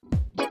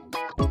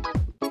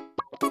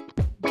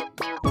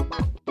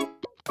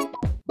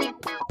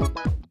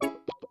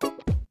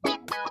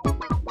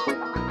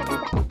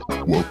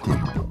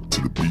Welcome to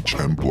the Peach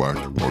and Black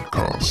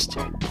Podcast,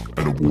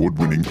 an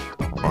award-winning,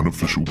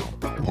 unofficial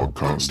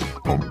podcast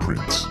on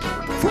Prince.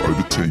 For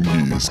over 10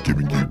 years,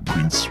 giving you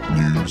Prince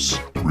news,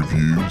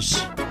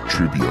 reviews,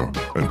 trivia,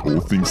 and all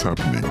things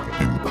happening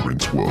in the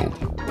Prince world.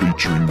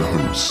 Featuring the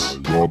hosts,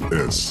 Rob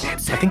S.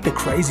 I think the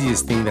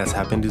craziest thing that's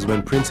happened is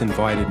when Prince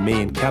invited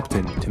me and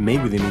Captain to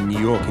meet with him in New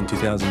York in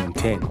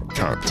 2010.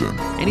 Captain.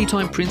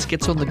 Anytime Prince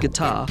gets on the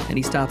guitar and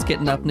he starts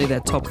getting up near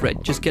that top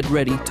fret, just get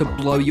ready to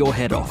blow your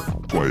head off.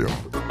 Player.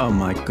 Oh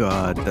my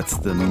God, that's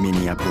the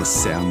Minneapolis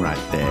sound right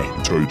there.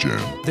 Toe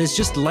Jam. There's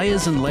just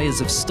layers and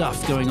layers of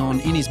stuff going on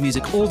in his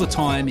music all the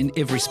time in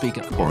every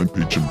speaker. Find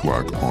Peach and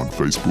Black on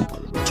Facebook,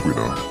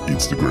 Twitter,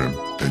 Instagram,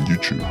 and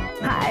YouTube.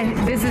 Hi,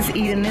 this is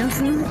Eden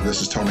Nilsson.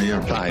 This is Tony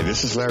Young. Hi,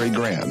 this is Larry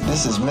Graham.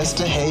 This is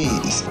Mr.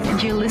 Hayes.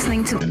 And you're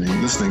listening to... And you're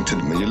listening to...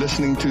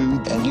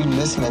 And you're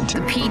listening to...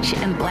 The Peach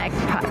and Black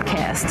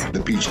Podcast.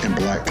 The Peach and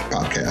Black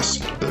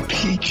Podcast. The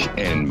Peach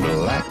and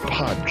Black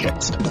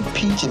Podcast. The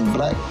Peach and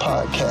Black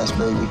Podcast,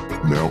 baby.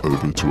 Now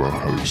over to our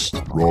host,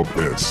 Rob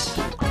S.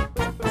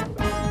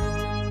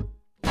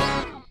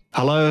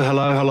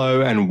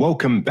 Hello, and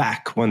welcome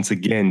back once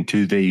again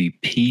to the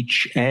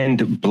Peach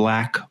and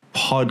Black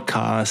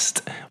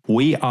Podcast.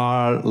 We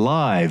are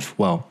live.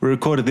 Well, we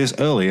recorded this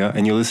earlier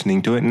and you're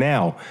listening to it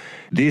now.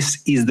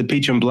 This is the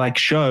Peach and Black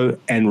show,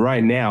 and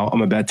right now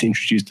I'm about to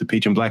introduce the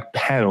Peach and Black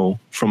panel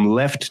from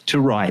left to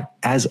right.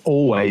 As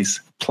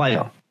always,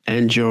 Player.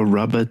 And your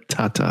rubber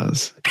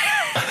tatas.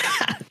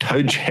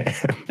 Toe Jam.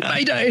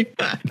 Mayday.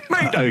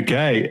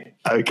 Okay.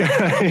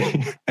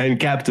 And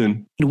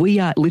Captain. We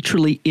are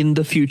literally in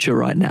the future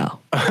right now.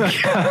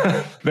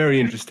 Very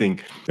interesting.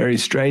 Very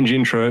strange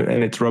intro,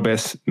 and it's Rob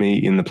S., me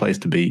in the place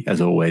to be,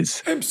 as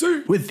always.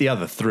 MC. With the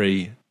other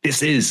three.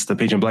 This is the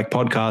Peach and Black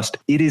Podcast.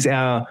 It is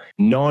our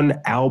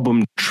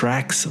non-album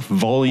tracks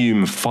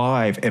volume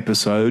 5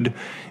 episode.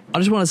 I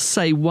just want to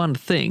say one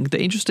thing.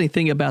 The interesting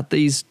thing about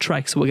these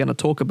tracks we're going to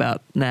talk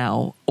about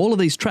now, all of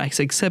these tracks,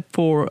 except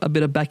for a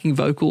bit of backing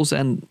vocals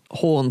and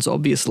horns,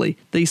 obviously,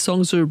 these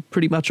songs are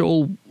pretty much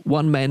all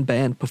one-man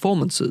band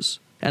performances.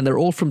 And they're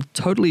all from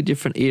totally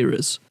different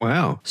eras.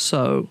 Wow.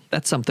 So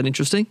that's something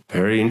interesting.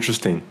 Very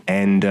interesting.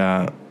 And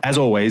as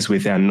always,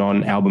 with our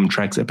non-album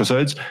tracks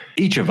episodes,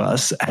 each of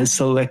us has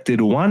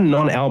selected one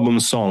non-album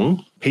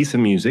song, piece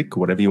of music,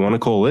 whatever you want to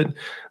call it,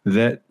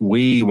 that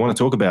we want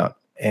to talk about.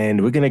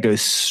 And we're going to go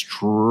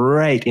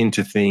straight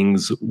into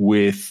things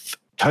with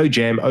Toe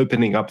Jam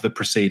opening up the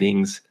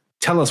proceedings.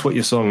 Tell us what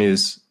your song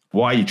is,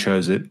 why you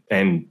chose it,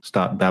 and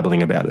start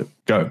babbling about it.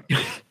 Go.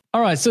 All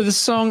right, so the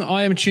song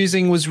I am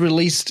choosing was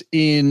released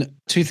in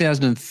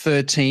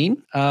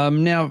 2013.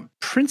 Now,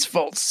 Prince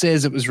Vault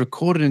says it was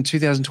recorded in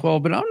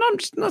 2012, but I'm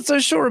not so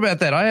sure about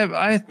that.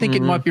 I think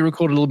it might be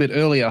recorded a little bit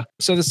earlier.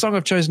 So the song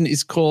I've chosen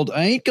is called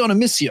I Ain't Gonna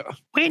Miss You.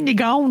 When you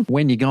gone?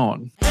 When you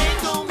gone.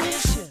 Ain't gonna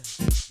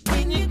miss you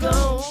when you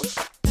gone.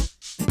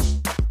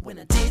 When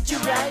I did you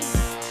right,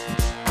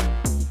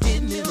 you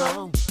did me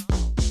wrong.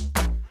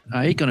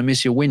 I Ain't Gonna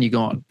Miss You when you're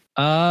gone.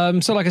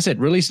 So like I said,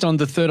 released on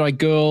the Third Eye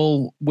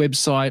Girl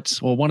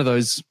website, or one of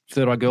those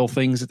Third Eye Girl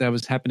things that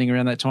was happening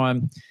around that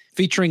time,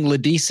 featuring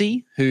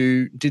Ledisi,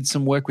 who did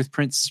some work with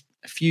Prince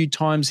a few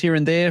times here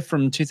and there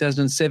from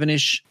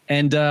 2007-ish.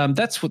 And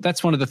that's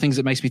one of the things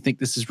that makes me think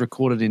this is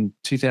recorded in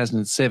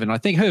 2007. I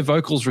think her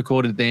vocals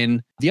recorded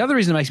then. The other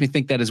reason it makes me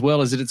think that as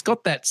well is that it's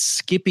got that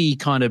skippy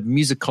kind of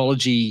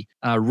musicology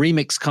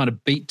remix kind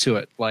of beat to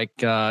it. Like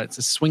it's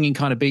a swinging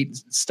kind of beat.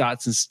 It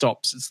starts and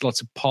stops. It's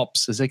lots of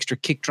pops. There's extra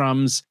kick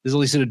drums. There's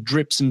all these sort of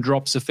drips and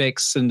drops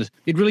effects. And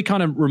it really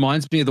kind of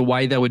reminds me of the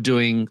way they were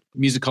doing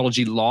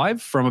musicology live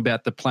from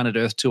about the Planet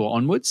Earth tour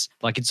onwards.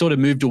 Like it sort of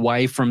moved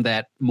away from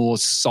that more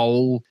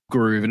soul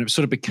groove and it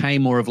sort of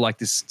became more of like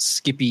this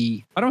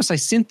skippy, I don't want to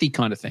say synthy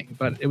kind of thing,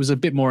 but it was a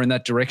bit more in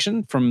that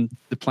direction from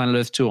the Planet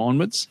Earth tour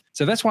onwards.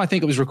 So that's why I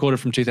think it was recorded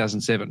from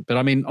 2007. But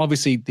I mean,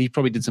 obviously he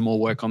probably did some more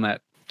work on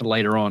that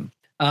later on.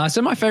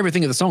 So my favorite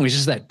thing of the song is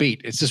just that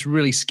beat. It's just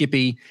really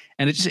skippy.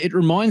 And it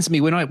reminds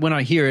me when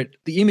I hear it,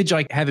 the image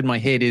I have in my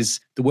head is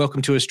the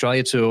Welcome to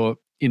Australia tour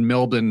in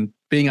Melbourne,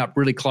 being up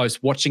really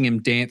close, watching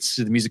him dance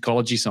to the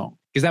musicology song.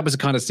 Because that was a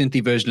kind of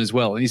synthy version as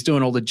well. And he's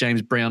doing all the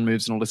James Brown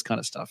moves and all this kind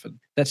of stuff. And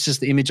that's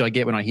just the image I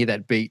get when I hear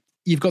that beat.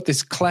 You've got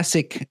this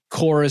classic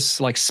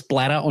chorus like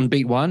splatter on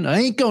beat 1. I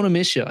ain't gonna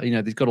miss you. You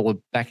know, they've got all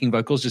the backing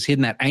vocals just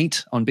hitting that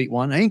ain't on beat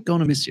 1. I ain't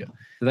gonna miss you.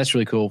 So that's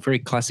really cool. Very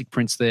classic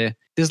Prince there.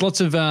 There's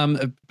lots of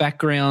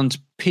background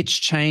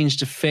pitch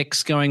changed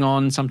effects going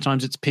on.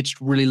 Sometimes it's pitched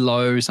really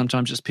low.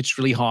 Sometimes it's pitched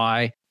really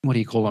high. What do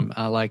you call them?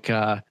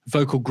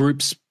 Vocal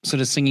groups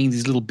sort of singing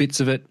these little bits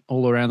of it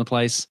all around the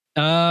place.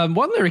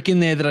 One lyric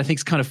in there that I think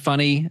is kind of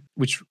funny,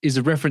 which is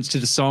a reference to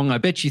the song. I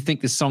bet you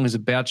think this song is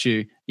about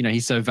you. You know,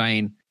 he's so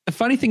vain. The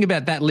funny thing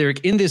about that lyric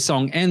in this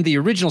song and the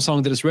original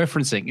song that it's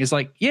referencing is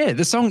like, yeah,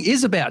 the song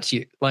is about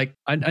you. Like,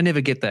 I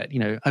never get that. You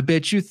know, I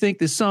bet you think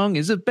this song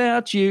is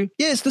about you.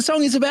 Yes, the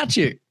song is about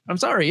you. I'm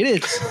sorry, it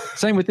is.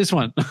 Same with this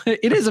one.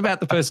 It is about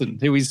the person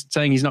who he's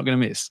saying he's not going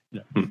to miss.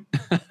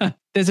 Yeah.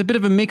 there's a bit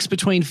of a mix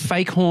between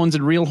fake horns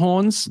and real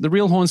horns. The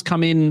real horns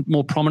come in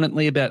more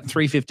prominently about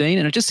 3:15,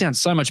 and it just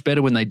sounds so much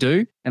better when they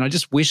do. And I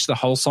just wish the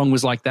whole song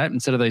was like that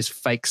instead of those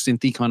fake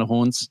synthy kind of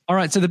horns. All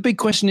right, so the big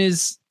question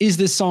is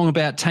this song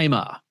about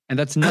Tamar? And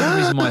that's another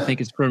reason why I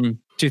think it's from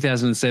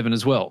 2007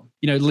 as well.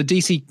 You know,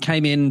 Ledisi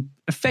came in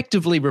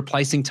effectively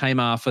replacing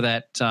Tamar for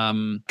that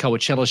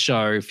Coachella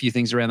show, a few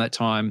things around that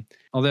time.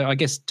 Although I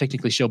guess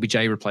technically Shelby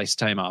J replaced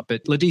Tamar,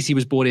 but Ledisi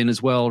was brought in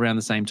as well around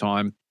the same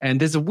time. And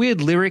there's a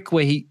weird lyric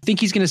where he's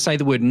going to say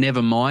the word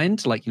never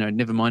mind, like, you know,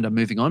 never mind, I'm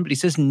moving on. But he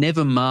says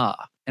never mar.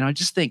 And I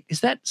just think,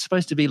 is that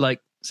supposed to be like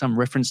some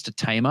reference to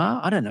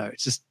Tamar? I don't know.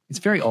 It's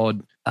very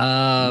odd.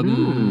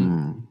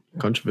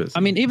 Controversy.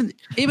 I mean,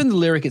 even the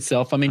lyric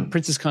itself, I mean,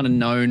 Prince is kind of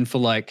known for,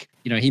 like,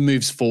 you know, he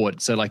moves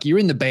forward. So like you're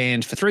in the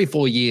band for 3 or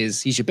 4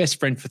 years. He's your best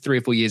friend for 3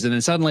 or 4 years. And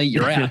then suddenly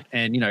you're out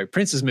and, you know,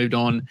 Prince has moved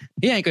on.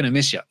 He ain't going to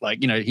miss you.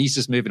 Like, you know, he's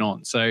just moving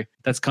on. So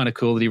that's kind of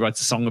cool that he writes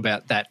a song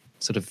about that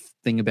sort of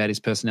thing about his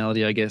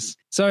personality, I guess.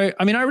 So,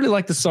 I mean, I really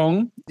like the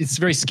song. It's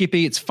very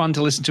skippy. It's fun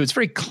to listen to. It's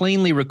very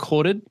cleanly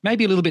recorded.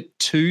 Maybe a little bit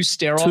too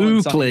sterile.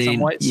 Too clean. In some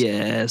ways.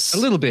 Yes. A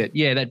little bit.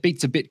 Yeah, that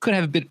beat's could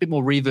have a bit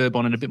more reverb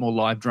on it, a bit more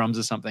live drums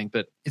or something.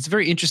 But it's a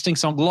very interesting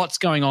song. Lots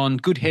going on.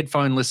 Good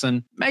headphone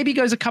listen. Maybe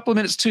goes a couple of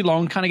minutes too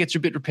long. Kind of gets a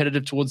bit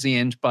repetitive towards the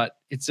end, but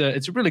it's a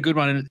really good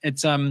one. And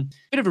it's a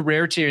bit of a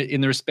rarity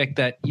in the respect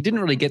that you didn't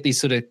really get these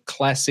sort of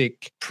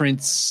classic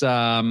Prince.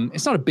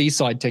 It's not a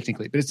B-side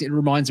technically, but it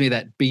reminds me of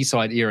that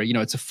B-side era. You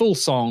know, it's a full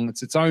song.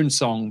 It's its own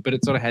song, but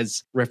it sort of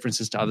has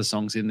references to other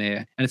songs in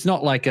there. And it's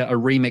not like a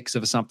remix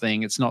of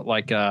something. It's not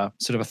like a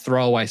sort of a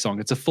throwaway song.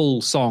 It's a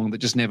full song that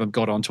just never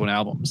got onto an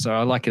album. So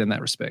I like it in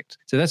that respect.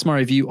 So that's my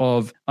review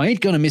of I Ain't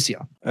Gonna Miss Ya.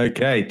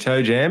 Okay,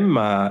 Toe Jam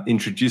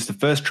introduced the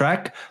first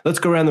track. Let's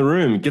go around the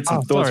room, get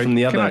some thoughts from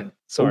the other.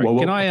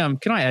 Can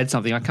I add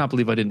something? I can't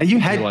believe I didn't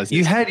realize this.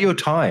 You had your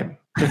time.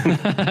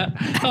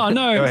 Oh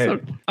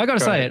no! I got to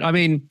say it. I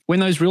mean, when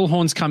those real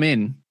horns come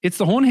in, it's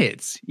the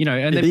Hornheads, you know,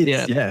 and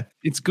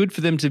it's good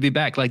for them to be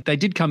back. Like they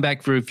did come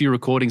back for a few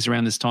recordings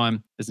around this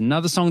time. There's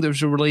another song that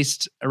was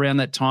released around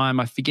that time.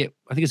 I forget.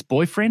 I think it's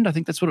Boyfriend. I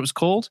think that's what it was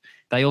called.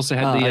 They also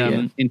had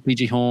the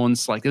NPG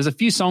horns. Like there's a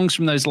few songs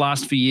from those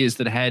last few years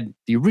that had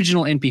the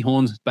original NP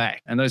horns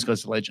back, and those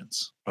guys are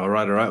legends. All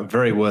right.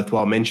 Very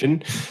worthwhile mention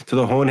to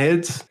the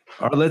Hornheads.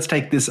 All right, let's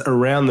take this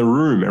around the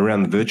room,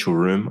 around the virtual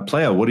room.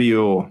 Player, what are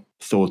your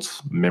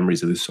thoughts,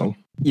 memories of this song?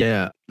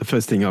 Yeah, the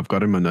first thing I've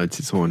got in my notes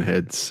is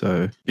Hornheads,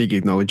 so big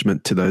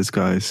acknowledgement to those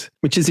guys,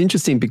 which is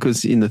interesting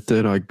because in the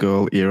Third Eye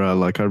Girl era,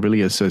 like I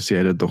really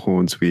associated the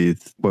horns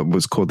with what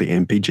was called the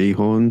MPG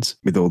horns,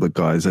 with all the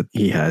guys that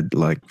he had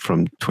like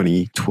from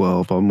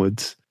 2012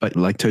 onwards. But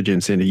like Toe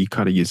Jam said, you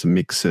kind of use a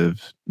mix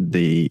of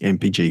the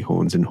MPG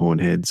horns and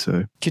Hornheads.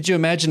 So could you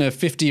imagine a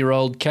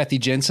 50-year-old Kathy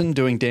Jensen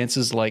doing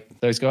dances like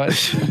those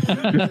guys with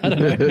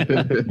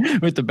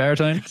the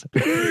baritone?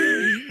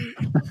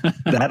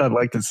 That I'd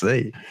like to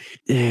see.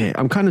 Yeah,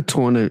 I'm kind of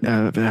torn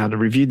about how to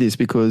review this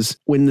because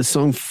when the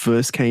song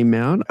first came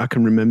out, I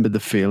can remember the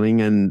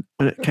feeling. And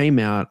when it came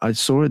out, I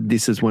saw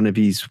this as one of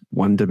his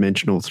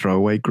one-dimensional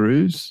throwaway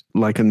grooves,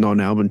 like a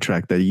non-album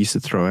track that he used to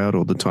throw out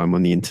all the time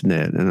on the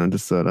internet. And I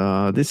just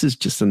thought, this is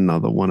just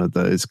another one of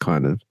those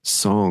kind of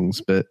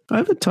songs. But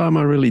over time,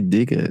 I really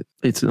dig it.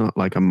 It's not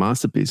like a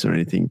masterpiece or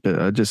anything,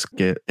 but I just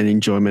get an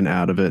enjoyment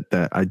out of it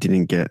that I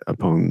didn't get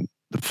upon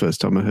the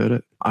first time I heard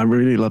it. I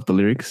really love the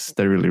lyrics.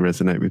 They really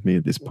resonate with me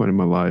at this point in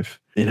my life.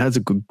 It has a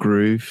good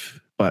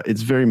groove, but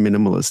it's very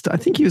minimalist. I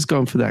think he was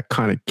going for that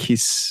kind of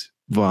Kiss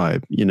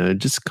vibe, you know,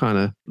 just kind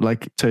of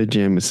like Toe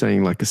Jam was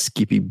saying, like a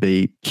skippy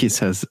beat. Kiss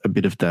has a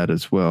bit of that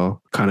as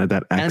well, kind of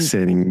that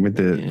accenting with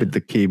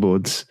the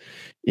keyboards.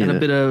 And a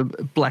bit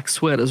of Black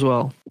Sweat as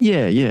well.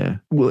 Yeah.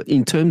 Well,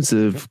 in terms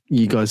of,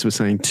 you guys were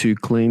saying too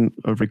clean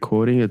of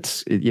recording,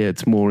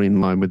 it's more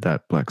in line with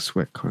that Black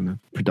Sweat kind of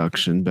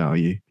production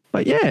value.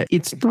 But yeah,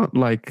 it's not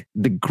like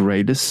the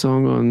greatest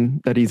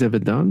song that he's ever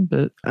done,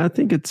 but I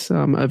think it's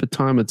over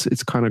time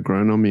it's kind of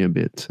grown on me a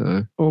bit.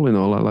 So all in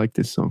all, I like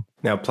this song.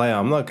 Now, Player,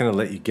 I'm not going to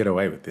let you get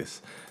away with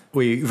this.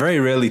 We very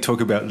rarely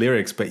talk about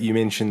lyrics, but you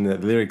mentioned that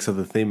the lyrics of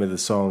the theme of the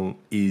song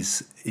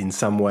is in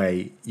some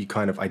way you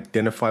kind of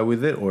identify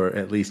with it, or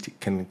at least you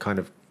can kind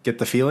of get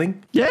the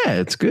feeling. Yeah,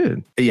 it's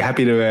good. Are you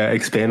happy to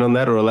expand on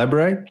that or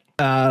elaborate?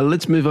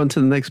 Let's move on to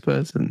the next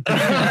person.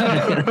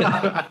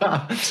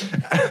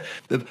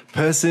 The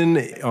person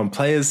on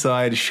Player's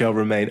side shall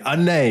remain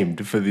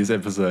unnamed for this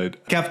episode.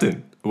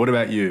 Captain, what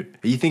about you?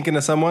 Are you thinking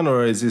of someone,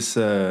 or is this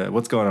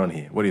what's going on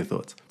here? What are your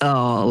thoughts?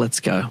 Oh, let's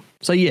go.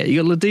 So yeah,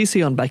 you got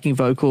Ledisi on backing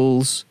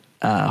vocals,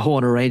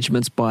 horn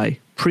arrangements by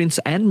Prince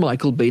and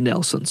Michael B.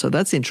 Nelson. So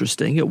that's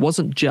interesting. It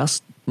wasn't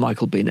just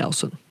Michael B.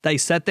 Nelson. They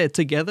sat there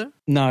together?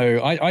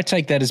 No, I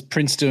take that as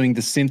Prince doing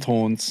the synth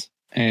horns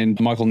and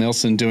Michael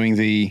Nelson doing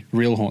the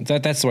real horns.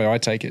 That's the way I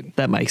take it.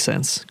 That makes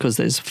sense because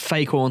there's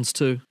fake horns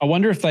too. I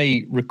wonder if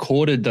they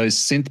recorded those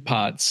synth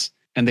parts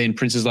and then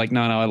Prince is like,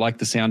 no, I like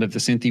the sound of the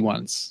synthy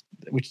ones,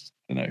 which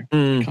I don't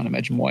know. I can't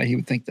imagine why he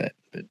would think that.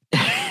 But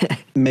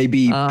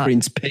maybe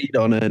Prince peed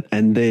on it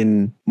and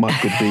then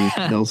Michael B.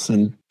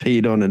 Nelson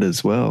peed on it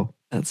as well.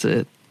 That's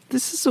it.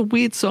 This is a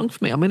weird song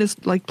for me. I mean, it's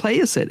like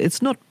Player said,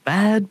 it's not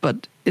bad,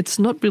 but it's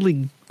not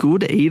really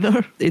good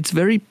either. It's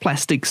very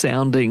plastic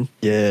sounding.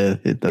 Yeah,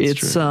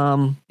 that's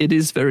true. It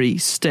is very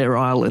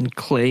sterile and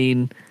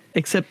clean,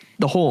 except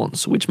the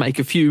horns, which make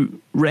a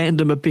few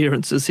random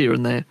appearances here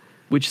and there,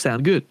 which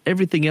sound good.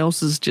 Everything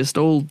else is just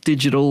all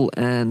digital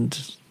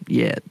and,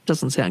 yeah, it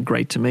doesn't sound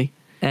great to me.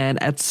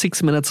 And at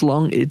 6 minutes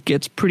long, it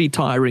gets pretty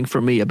tiring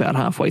for me about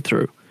halfway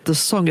through. The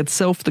song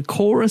itself, the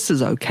chorus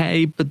is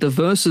okay, but the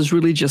verses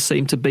really just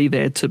seem to be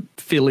there to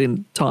fill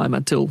in time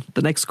until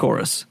the next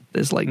chorus.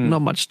 There's like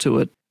not much to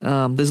it.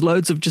 There's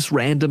loads of just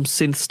random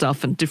synth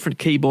stuff and different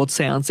keyboard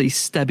sounds, these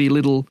stabby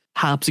little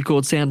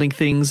harpsichord sounding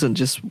things and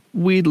just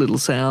weird little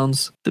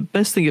sounds. The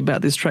best thing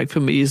about this track for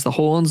me is the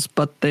horns,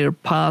 but their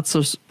parts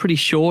are pretty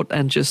short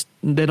and just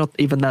they're not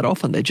even that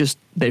often.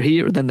 They're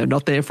here and then they're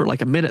not there for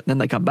like a minute and then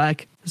they come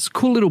back. There's a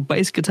cool little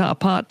bass guitar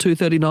part,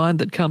 239,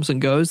 that comes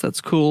and goes.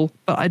 That's cool.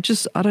 But I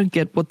don't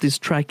get what this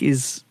track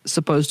is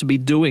supposed to be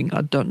doing.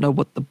 I don't know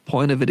what the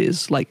point of it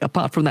is. Like,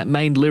 apart from that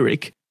main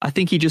lyric, I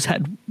think he just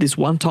had this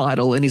one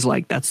title and he's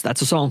like, that's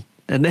a song.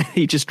 And then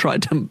he just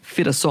tried to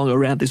fit a song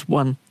around this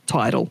one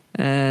title.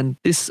 And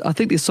I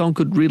think this song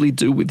could really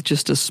do with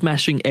just a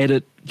smashing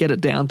edit, get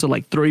it down to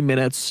like 3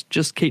 minutes,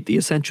 just keep the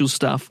essential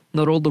stuff,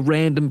 not all the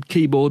random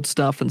keyboard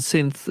stuff and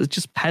synth. It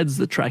just pads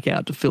the track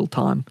out to fill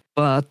time.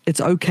 But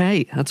it's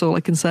okay. That's all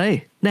I can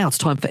say. Now it's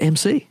time for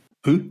MC.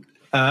 Who?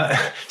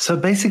 So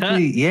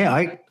basically,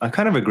 I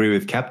kind of agree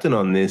with Captain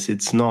on this.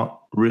 It's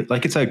not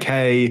it's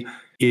okay.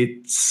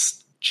 It's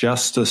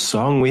just a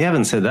song. We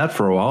haven't said that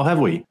for a while, have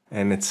we?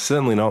 And it's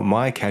certainly not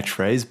my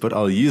catchphrase, but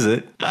I'll use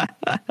it.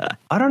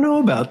 I don't know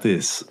about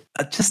this.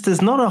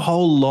 There's not a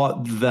whole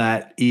lot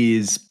that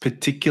is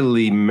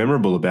particularly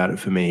memorable about it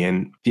for me.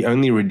 And the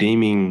only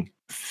redeeming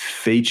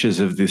features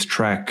of this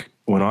track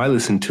when I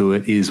listen to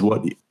it is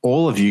what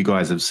all of you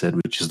guys have said,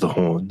 which is the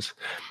horns.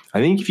 I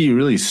think if you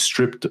really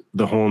stripped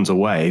the horns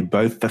away,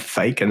 both the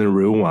fake and the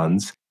real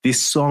ones,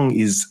 this song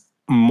is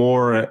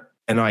more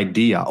an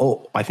idea.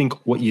 Oh, I think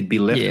what you'd be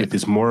left with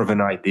is more of an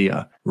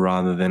idea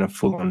rather than a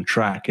full-on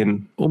track.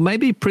 And well,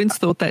 maybe Prince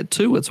thought that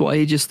too. That's why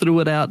he just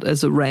threw it out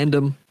as a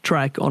random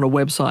track on a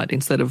website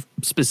instead of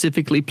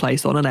specifically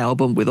placed on an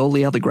album with all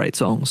the other great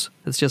songs.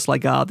 It's just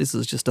like, this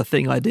is just a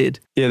thing I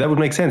did. Yeah, that would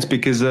make sense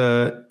because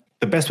the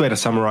best way to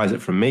summarize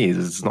it from me is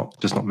it's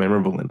not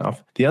memorable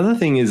enough. The other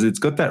thing is it's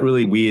got that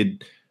really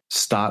weird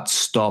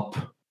start-stop.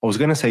 I was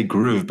going to say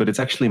groove, but it's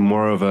actually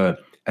more of a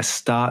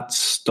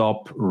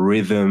start-stop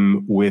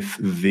rhythm with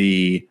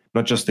the,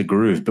 not just the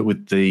groove, but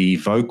with the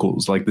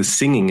vocals. Like the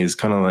singing is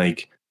kind of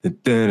like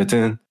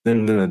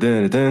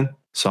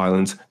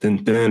silence,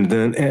 and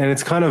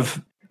it's kind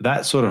of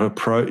that sort of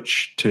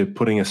approach to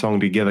putting a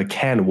song together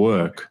can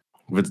work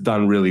if it's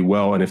done really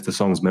well and if the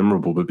song's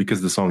memorable. But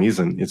because the song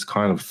isn't, it's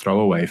kind of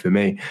throwaway for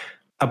me.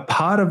 A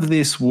part of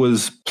this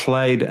was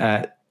played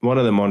at one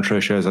of the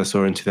Montreux shows I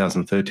saw in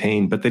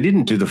 2013, but they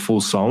didn't do the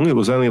full song. It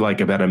was only like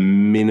about a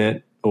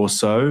minute or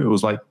so. It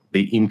was like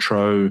the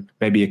intro,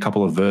 maybe a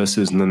couple of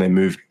verses, and then they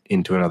moved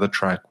into another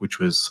track, which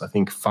was, I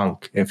think,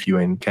 Funk,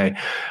 F-U-N-K.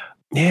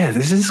 Yeah,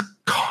 this is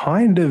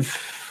kind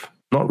of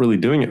not really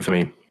doing it for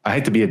me. I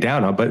hate to be a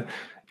downer, but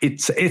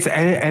it's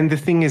and the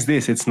thing is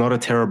this, it's not a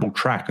terrible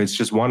track. It's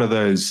just one of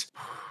those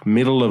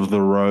middle of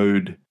the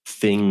road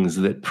things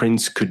that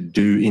Prince could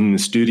do in the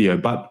studio.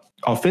 But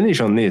I'll finish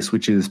on this,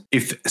 which is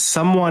if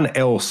someone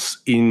else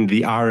in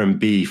the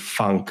R&B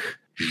funk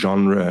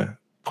genre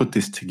put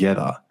this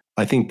together,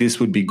 I think this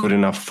would be good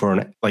enough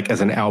for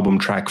as an album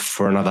track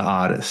for another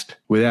artist,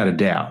 without a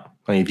doubt.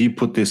 Like if you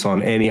put this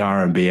on any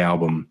R&B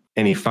album,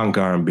 any funk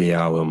R&B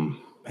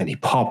album, any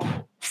pop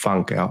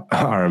funk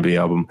R&B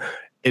album,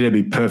 it'd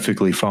be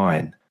perfectly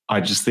fine.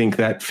 I just think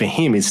that for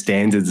him, his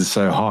standards are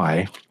so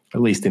high,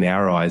 at least in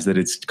our eyes, that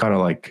it's kind of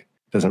like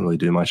doesn't really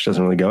do much,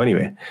 doesn't really go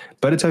anywhere.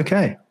 But it's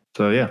okay.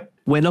 So yeah.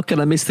 We're not going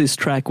to miss this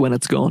track when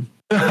it's gone.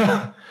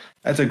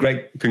 That's a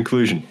great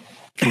conclusion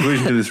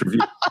to this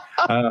review.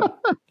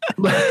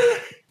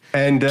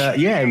 And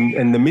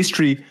the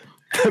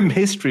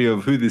mystery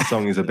of who this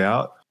song is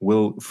about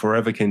will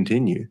forever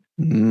continue.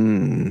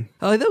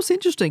 Oh, that was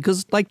interesting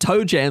because like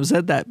Toe Jam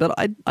said that, but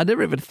I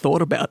never even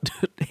thought about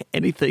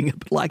anything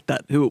like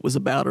that, who it was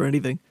about or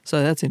anything.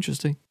 So that's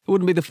interesting. It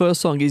wouldn't be the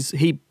first song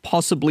he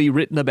possibly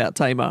written about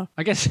Tamar.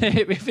 I guess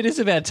if it is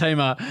about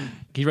Tamar,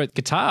 he wrote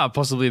Guitar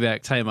possibly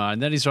about Tamar,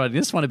 and then he's writing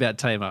this one about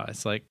Tamar.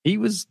 It's like he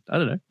was, I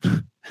don't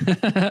know.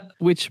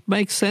 Which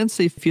makes sense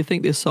if you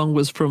think this song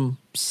was from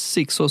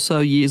 6 or so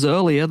years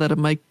earlier. That'd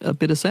make a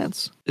bit of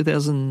sense.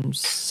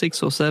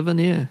 2006 or 7,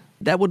 yeah.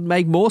 That would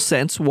make more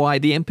sense why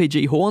the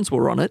MPG horns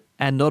were on it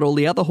and not all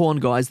the other horn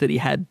guys that he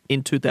had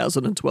in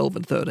 2012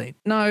 and 13.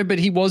 No, but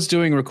he was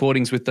doing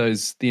recordings with the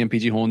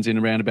MPG horns in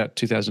around about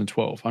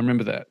 2012. I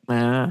remember that.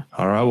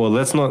 All right, well,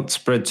 let's not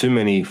spread too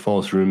many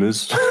false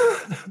rumors.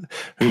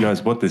 Who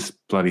knows what this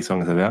bloody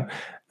song is about.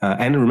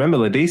 And remember,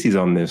 Ladisi's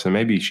on there, so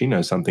maybe she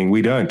knows something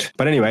we don't.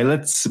 But anyway,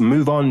 let's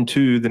move on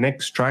to the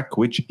next track,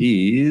 which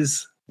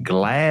is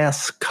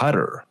Glass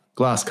Cutter.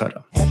 Glass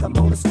Cutter. Heck, I'm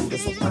on a scooter,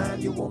 so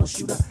fine, you wanna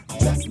shoot her.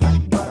 Just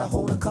like butter,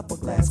 hold a couple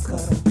glass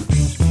cutter.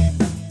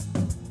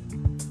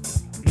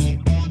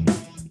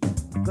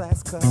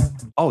 Glass cutter.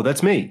 Oh,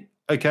 that's me.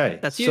 Okay.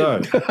 That's you.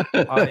 So,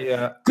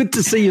 I, Good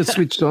to see you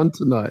switched on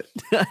tonight.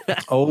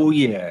 oh,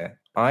 yeah.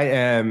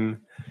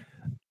 I'm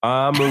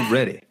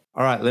ready.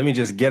 All right, let me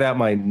just get out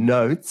my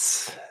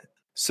notes.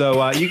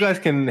 So you guys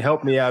can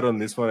help me out on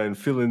this one and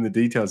fill in the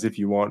details if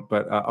you want,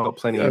 but I've got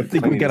plenty. I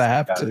think we're going to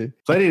have about to. it.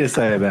 Plenty to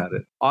say about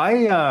it. I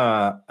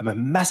am a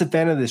massive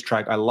fan of this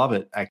track. I love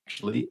it,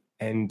 actually.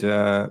 And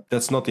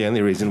that's not the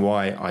only reason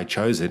why I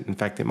chose it. In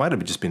fact, it might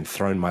have just been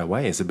thrown my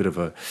way as a bit of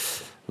a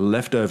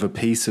leftover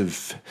piece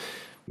of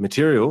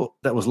material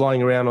that was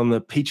lying around on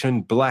the Peach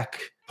and Black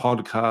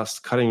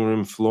podcast cutting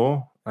room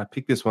floor. I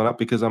picked this one up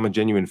because I'm a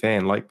genuine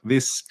fan. Like,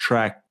 this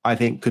track, I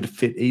think, could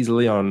fit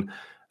easily on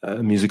a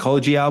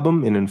Musicology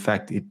album, and in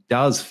fact, it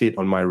does fit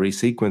on my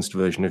resequenced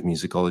version of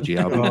Musicology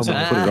album, so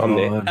I put it on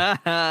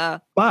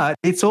there. But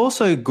it's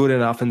also good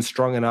enough and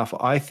strong enough,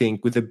 I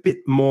think, with a bit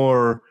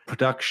more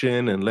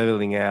production and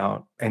leveling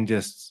out and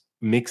just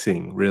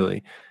mixing,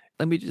 really.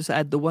 Let me just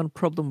add, the one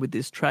problem with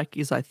this track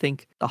is I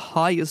think the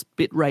highest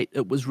bit rate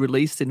it was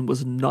released in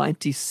was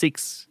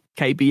 96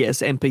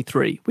 kbs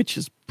MP3, which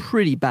is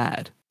pretty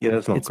bad. Yeah,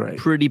 that's not It's great.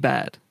 pretty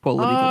bad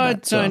quality. I for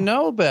that, so. don't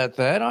know about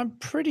that. I'm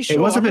pretty sure It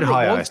was a bit remember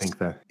higher, I think,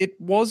 though. It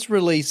was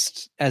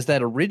released as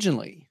that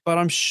originally, but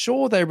I'm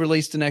sure they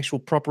released an actual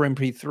proper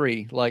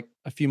MP3 like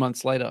a few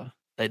months later.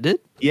 They did?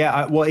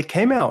 Yeah, well, it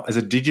came out as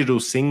a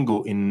digital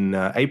single in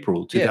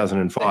April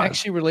 2005. They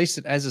actually released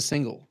it as a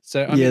single.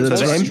 So I Yeah, mean,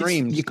 that's it was right.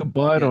 streamed. You could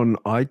buy it on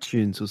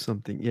iTunes or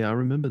something. Yeah, I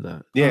remember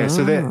that. Yeah,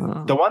 so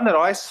the one that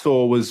I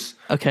saw was,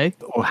 Okay.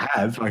 or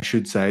have, I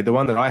should say, the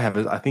one that I have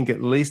is, I think,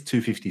 at least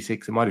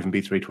 256. It might even be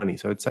 320.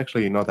 So it's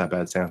actually not that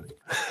bad sounding.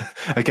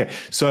 Okay,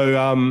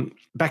 so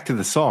back to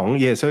the song.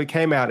 Yeah, so it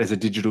came out as a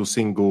digital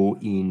single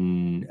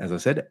in, as I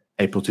said,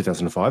 April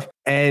 2005.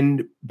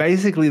 And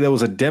basically there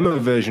was a demo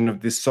version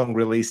of this song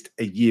released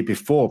a year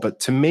before.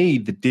 But to me,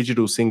 the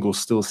digital single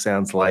still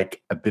sounds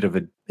like a bit of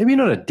a, maybe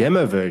not a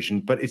demo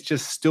version, but it's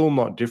just still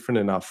not different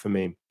enough for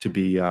me to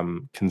be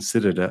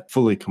considered a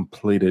fully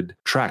completed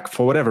track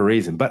for whatever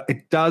reason. But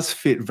it does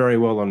fit very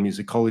well on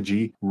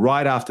Musicology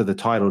right after the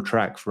title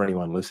track for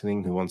anyone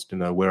listening who wants to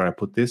know where I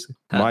put this.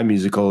 My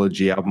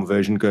Musicology album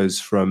version goes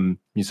from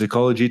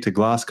Musicology to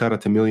Glass Cutter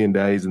to Million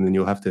Days, and then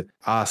you'll have to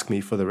ask me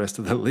for the rest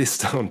of the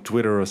list on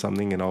Twitter or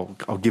something, and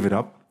I'll give it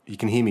up. You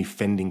can hear me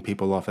fending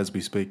people off as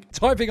we speak.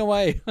 Typing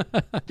away.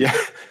 Yeah.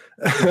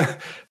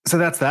 So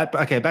that's that.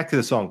 Okay, back to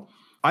the song.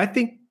 I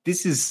think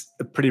this is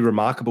a pretty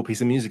remarkable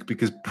piece of music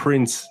because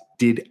Prince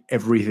did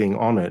everything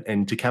on it.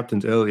 And to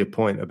Captain's earlier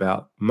point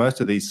about most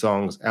of these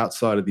songs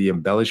outside of the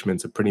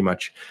embellishments are pretty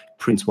much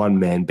Prince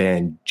one-man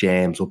band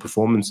jams or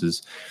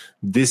performances.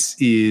 This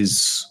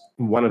is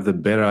one of the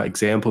better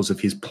examples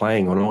of his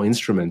playing on all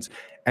instruments.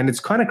 And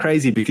it's kind of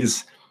crazy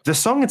because the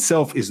song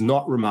itself is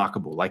not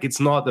remarkable. Like, it's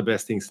not the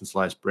best thing since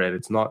sliced bread.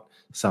 It's not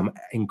some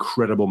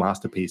incredible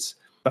masterpiece.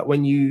 But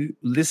when you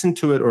listen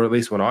to it, or at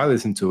least when I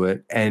listen to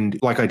it,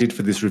 and like I did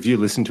for this review,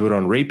 listen to it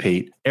on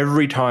repeat,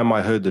 every time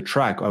I heard the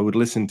track, I would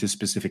listen to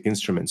specific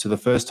instruments. So the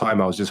first time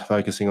I was just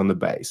focusing on the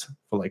bass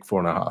for like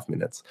 4.5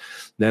 minutes.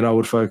 Then I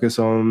would focus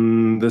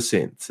on the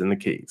synths and the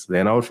keys.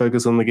 Then I would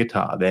focus on the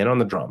guitar, then on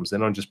the drums,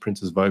 then on just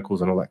Prince's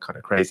vocals and all that kind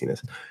of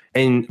craziness.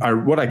 And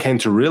what I came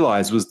to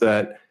realize was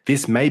that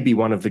this may be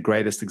one of the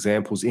greatest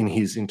examples in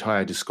his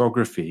entire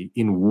discography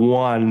in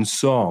one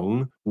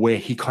song where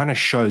he kind of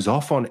shows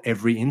off on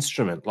every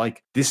instrument.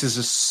 Like, this is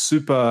a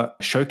super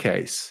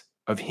showcase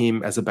of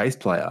him as a bass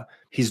player.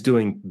 He's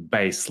doing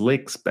bass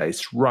licks,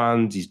 bass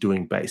runs, he's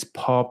doing bass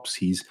pops,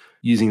 he's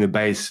using the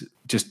bass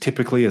just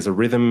typically as a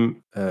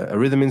rhythm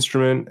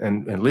instrument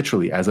and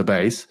literally as a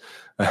bass,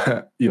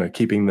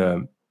 keeping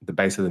the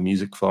bass of the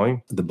music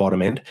flowing at the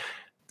bottom end.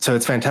 So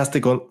it's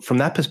fantastic from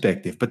that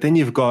perspective. But then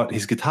you've got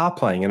his guitar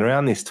playing. And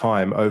around this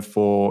time,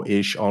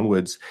 04-ish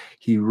onwards,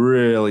 he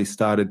really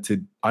started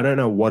to, I don't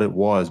know what it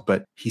was,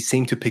 but he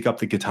seemed to pick up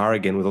the guitar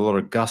again with a lot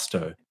of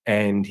gusto.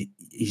 And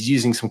he's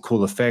using some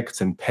cool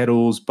effects and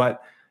pedals.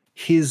 But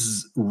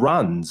his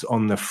runs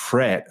on the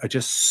fret are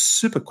just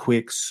super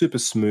quick, super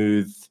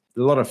smooth,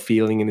 a lot of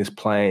feeling in his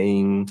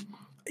playing.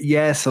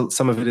 Yes,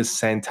 some of it is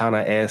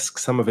Santana-esque.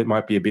 Some of it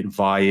might be a bit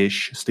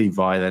Vai-ish, Steve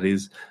Vai, that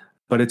is.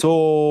 But it's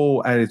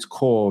all at its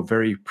core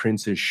very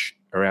Prince-ish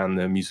around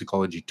the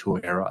Musicology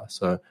tour era.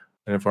 So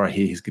whenever I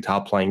hear his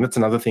guitar playing, that's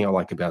another thing I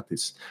like about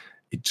this.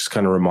 It just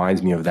kind of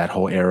reminds me of that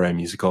whole era,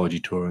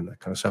 Musicology tour and that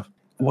kind of stuff.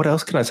 What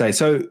else can I say?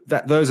 So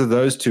those are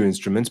those two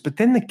instruments. But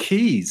then the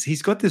keys,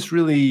 he's got this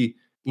really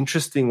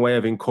interesting way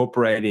of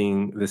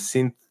incorporating the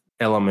synth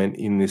element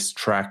in this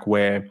track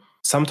where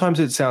sometimes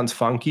it sounds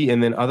funky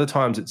and then other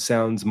times it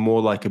sounds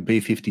more like a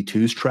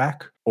B-52s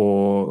track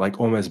or like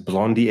almost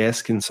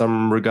Blondie-esque in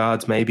some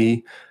regards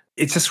maybe.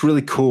 It's just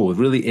really cool,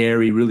 really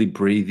airy, really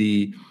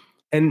breathy.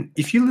 And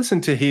if you listen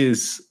to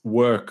his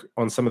work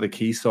on some of the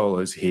key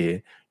solos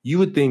here, you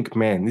would think,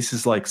 man, this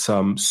is like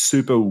some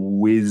super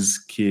whiz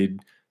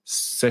kid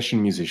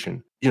session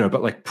musician,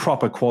 but like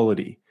proper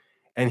quality.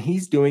 And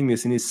he's doing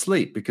this in his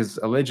sleep because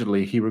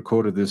allegedly he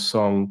recorded this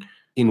song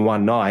in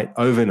one night,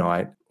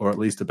 overnight, or at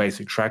least the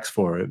basic tracks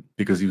for it,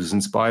 because he was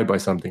inspired by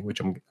something, which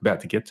I'm about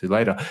to get to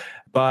later.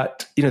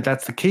 But,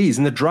 that's the keys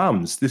and the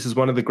drums. This is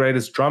one of the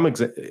greatest drum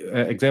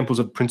examples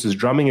of Prince's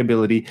drumming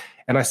ability.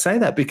 And I say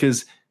that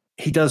because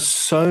he does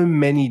so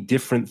many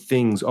different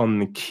things on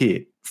the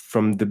kit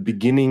from the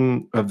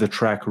beginning of the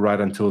track right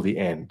until the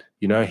end.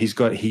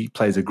 He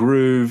plays a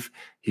groove,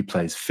 he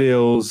plays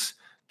fills,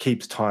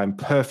 keeps time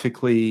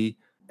perfectly.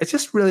 It's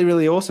just really,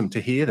 really awesome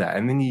to hear that.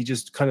 And then you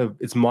just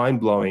it's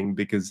mind-blowing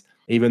because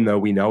even though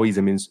we know he's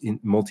a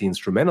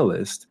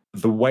multi-instrumentalist,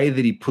 the way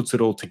that he puts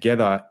it all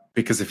together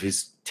because of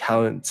his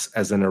talents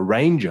as an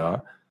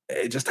arranger,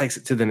 it just takes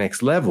it to the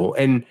next level.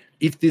 And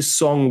if this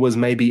song was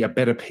maybe a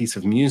better piece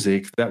of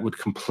music, that would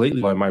completely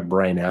blow my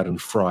brain out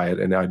and fry it,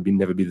 and I'd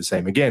never be the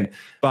same again.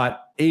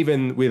 But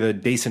even with a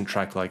decent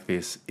track like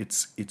this,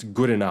 it's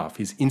good enough.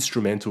 His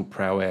instrumental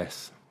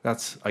prowess,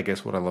 that's, I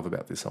guess, what I love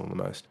about this song the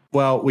most.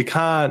 Well, we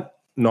can't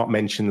not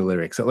mention the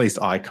lyrics, at least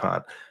I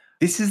can't.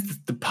 This is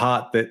the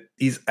part that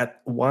is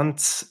at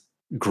once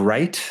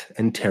great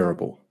and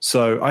terrible.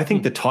 So I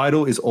think the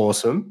title is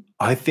awesome.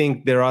 I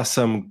think there are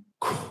some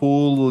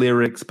cool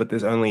lyrics, but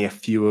there's only a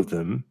few of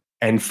them.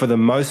 And for the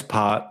most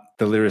part,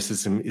 the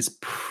lyricism is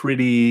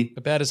pretty...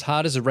 About as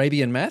hard as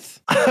Arabian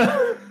math?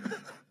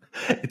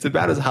 It's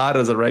about as hard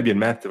as Arabian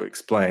math to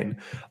explain.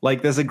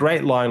 Like there's a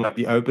great line, like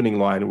the opening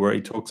line, where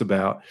he talks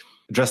about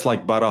dressed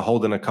like butter,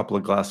 holding a couple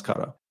of glass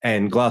cutter.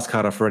 And glass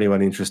cutter, for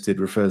anyone interested,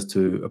 refers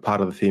to a part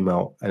of the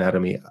female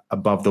anatomy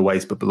above the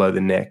waist but below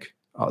the neck.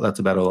 Oh, that's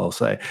about all I'll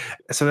say.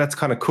 So that's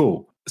kind of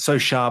cool. So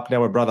sharp.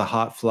 Now, a brother,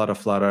 heart flutter,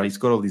 flutter. He's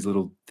got all these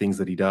little things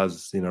that he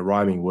does,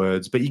 rhyming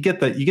words. But you get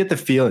the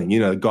feeling.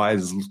 The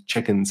guy's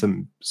checking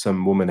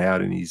some woman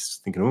out, and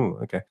he's thinking, oh,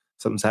 okay,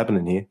 something's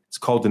happening here. It's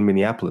cold in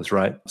Minneapolis,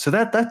 right? So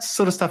that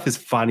sort of stuff is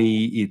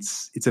funny.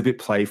 It's a bit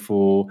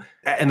playful.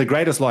 And the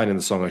greatest line in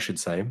the song, I should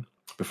say,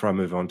 before I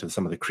move on to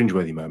some of the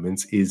cringeworthy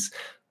moments, is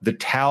the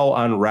towel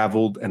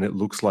unraveled and it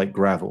looks like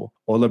gravel.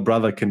 All a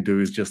brother can do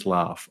is just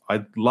laugh.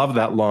 I love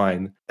that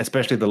line,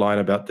 especially the line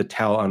about the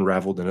towel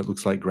unraveled and it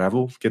looks like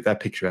gravel. Get that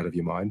picture out of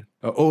your mind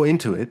or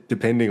into it,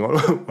 depending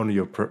on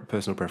your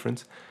personal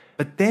preference.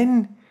 But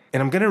then,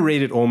 and I'm going to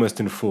read it almost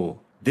in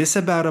full. This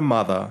about a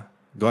mother,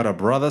 got a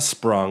brother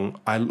sprung.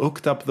 I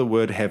looked up the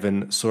word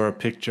heaven, saw a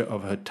picture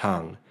of her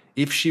tongue.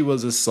 If she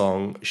was a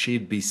song,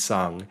 she'd be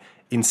sung.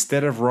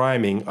 Instead of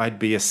rhyming, I'd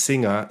be a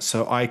singer,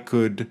 so I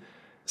could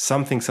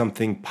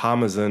something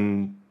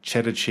parmesan,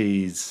 cheddar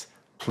cheese.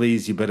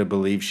 Please, you better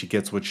believe she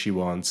gets what she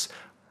wants.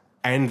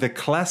 And the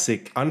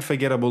classic,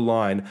 unforgettable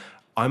line,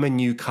 I'm a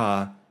new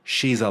car,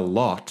 she's a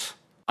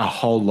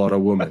whole lot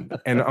of woman.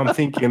 And I'm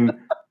thinking,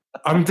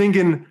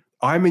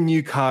 I'm a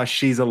new car,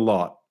 she's a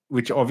lot,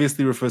 which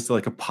obviously refers to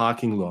like a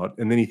parking lot.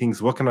 And then he thinks,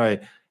 how can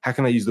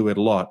I use the word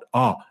lot?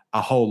 Oh,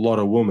 a whole lot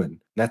of woman.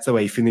 That's the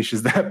way he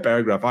finishes that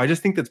paragraph. I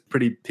just think that's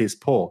pretty piss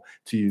poor,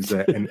 to use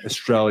an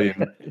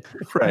Australian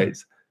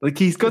phrase. Like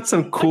he's got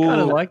some cool... I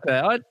kind of like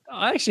that.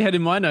 I actually had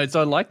in my notes,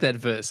 I like that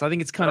verse. I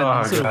think it's kind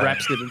of sort of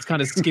raps it. It's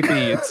kind of skippy.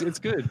 It's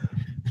good.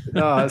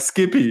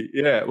 Skippy.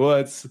 Yeah.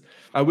 Well,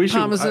 I wish...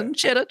 Parmesan,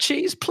 cheddar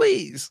cheese,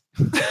 please.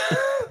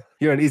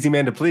 You're an easy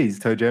man to please,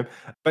 Toe Jam.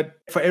 But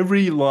for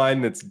every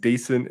line that's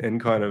decent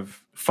and kind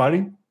of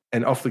funny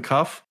and off the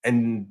cuff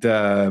and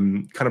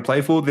kind of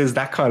playful, there's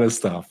that kind of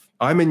stuff.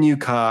 I'm a new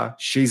car,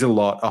 she's a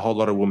whole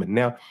lot of woman.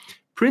 Now,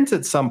 Prince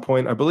at some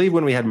point, I believe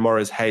when we had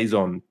Morris Hayes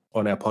on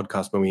our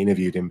podcast when we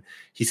interviewed him,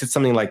 he said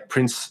something like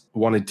Prince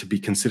wanted to be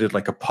considered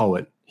like a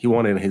poet. He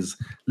wanted his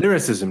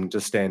lyricism to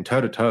stand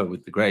toe-to-toe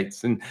with the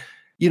greats. And,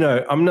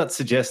 I'm not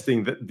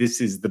suggesting that this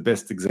is the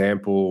best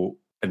example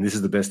and this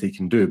is the best he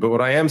can do. But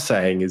what I am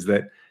saying is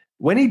that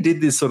when he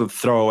did this sort of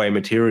throwaway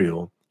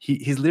material,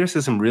 his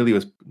lyricism really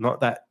was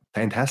not that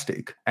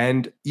fantastic.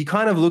 And you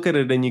kind of look at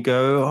it and you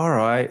go, all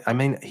right, I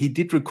mean, he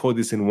did record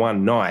this in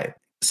one night.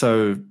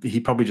 So he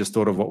probably just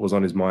thought of what was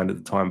on his mind at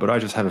the time. But I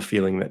just have a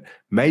feeling that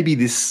maybe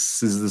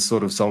this is the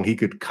sort of song he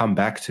could come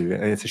back to.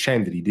 And it's a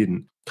shame that he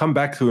didn't come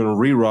back to and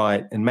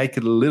rewrite and make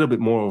it a little bit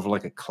more of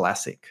like a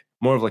classic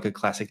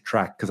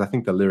track, because I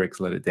think the lyrics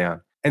let it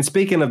down. And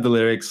speaking of the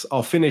lyrics,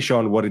 I'll finish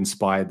on what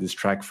inspired this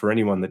track for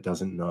anyone that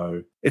doesn't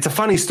know. It's a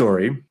funny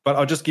story, but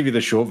I'll just give you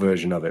the short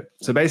version of it.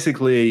 So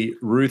basically,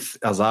 Ruth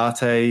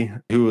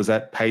Alzate, who was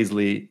at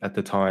Paisley at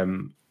the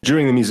time,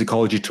 during the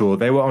musicology tour,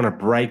 they were on a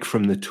break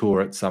from the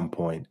tour at some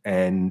point,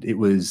 and it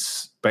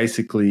was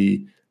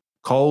basically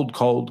cold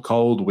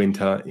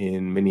winter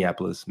in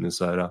Minneapolis,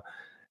 Minnesota.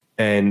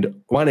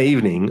 And one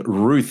evening,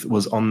 Ruth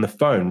was on the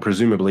phone,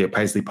 presumably at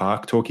Paisley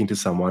Park, talking to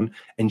someone,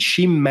 and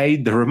she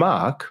made the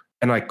remark,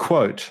 and I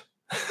quote,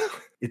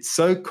 "It's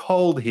so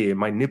cold here,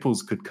 my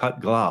nipples could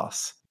cut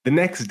glass." The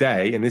next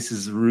day, and this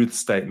is Ruth's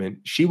statement,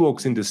 she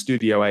walks into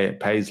Studio A at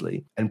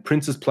Paisley, and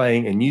Prince is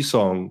playing a new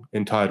song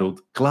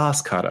entitled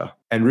Glass Cutter.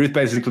 And Ruth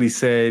basically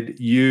said,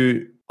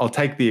 I'll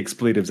take the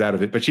expletives out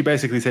of it, but she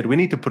basically said, we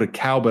need to put a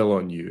cowbell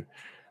on you.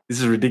 This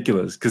is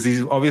ridiculous, because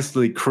he's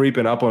obviously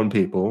creeping up on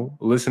people,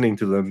 listening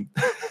to them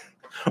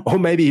Or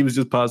maybe he was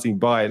just passing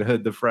by and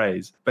heard the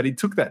phrase, but he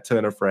took that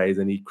turn of phrase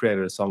and he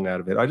created a song out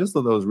of it. I just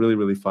thought that was really,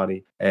 really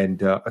funny.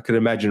 And I could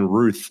imagine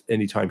Ruth,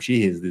 anytime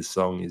she hears this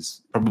song,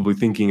 is probably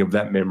thinking of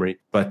that memory.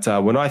 But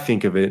when I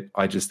think of it,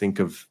 I just think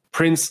of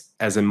Prince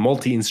as a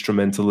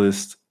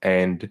multi-instrumentalist,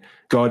 and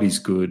God is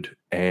good.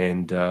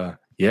 And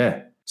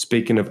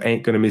speaking of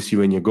Ain't Gonna Miss You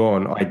When You're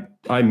Gone,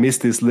 I miss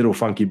this little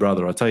funky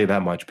brother. I'll tell you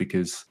that much,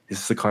 because this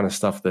is the kind of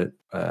stuff that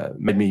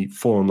made me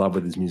fall in love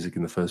with his music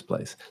in the first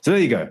place. So there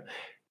you go.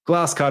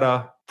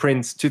 Glasscutter,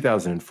 Prince,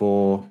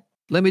 2004.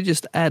 Let me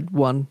just add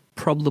one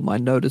problem I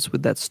noticed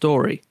with that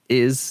story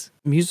is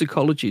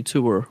Musicology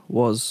Tour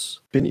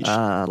was Finished.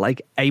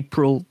 like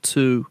April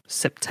to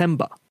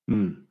September,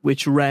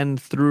 which ran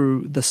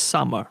through the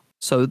summer.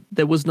 So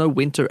there was no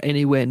winter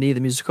anywhere near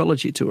the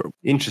Musicology Tour.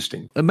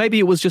 Interesting. And maybe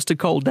it was just a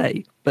cold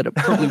day, but it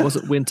probably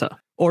wasn't winter.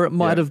 Or it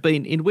might have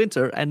been in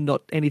winter and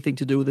not anything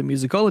to do with the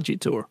Musicology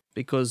Tour,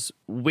 because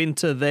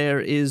winter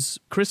there is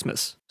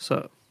Christmas.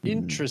 So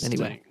Interesting.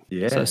 anyway,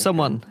 Yeah. so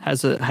someone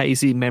has a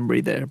hazy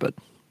memory there, but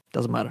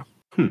doesn't matter.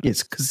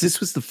 Yes, because this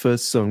was the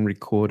first song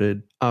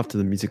recorded after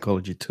the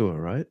Musicology Tour,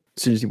 right?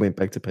 As soon as he went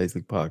back to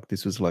Paisley Park,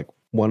 this was like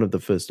one of the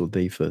first or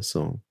the first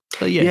song.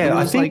 So yeah, it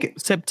I was think like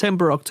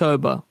September,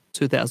 October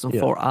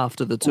 2004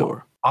 after the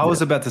tour. I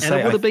was about to say, and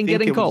it would have been I think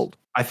getting it was- cold.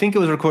 I think it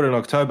was recorded in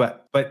October,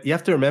 but you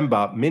have to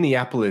remember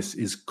Minneapolis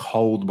is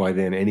cold by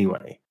then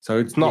anyway. So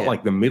it's not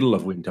like the middle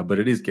of winter, but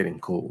it is getting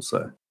cool.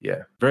 So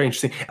yeah, very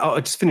interesting. Oh,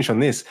 I'll just finish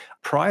on this.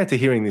 Prior to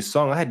hearing this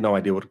song, I had no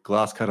idea what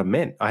Glasscutter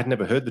meant. I had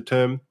never heard the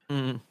term.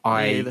 Me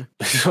I either.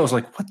 was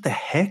like, what the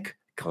heck?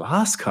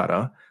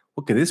 Glasscutter?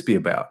 What could this be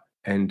about?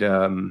 And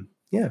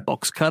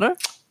Box cutter?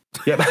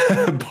 yep,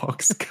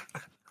 box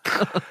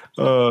cutter.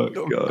 Oh,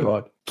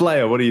 God.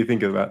 Player, what do you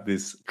think about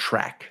this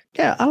track?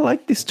 Yeah, I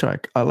like this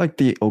track. I like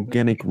the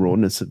organic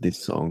rawness of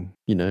this song,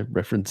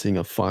 referencing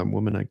a fine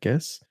woman, I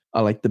guess.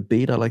 I like the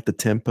beat. I like the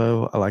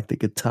tempo. I like the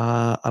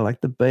guitar. I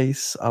like the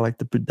bass. I like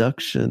the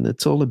production.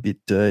 It's all a bit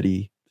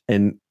dirty.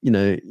 And,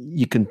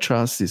 you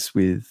contrast this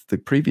with the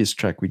previous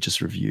track we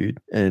just reviewed.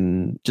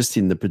 And just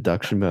in the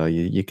production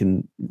value, you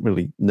can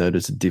really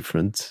notice a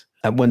difference.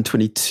 At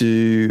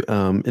 122,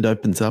 it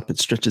opens up, it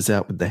stretches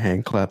out with the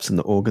hand claps and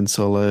the organ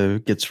solo,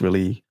 gets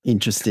really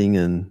interesting.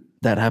 And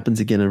that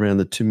happens again around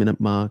the 2-minute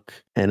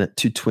mark. And at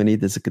 220,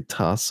 there's a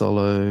guitar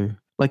solo.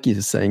 Like you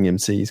were saying,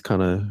 MC, he's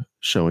kind of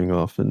showing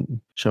off and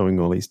showing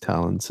all his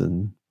talents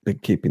and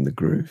keeping the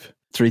groove.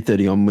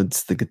 330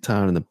 onwards, the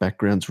guitar in the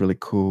background's really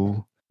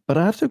cool. But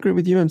I have to agree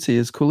with you, MC,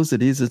 as cool as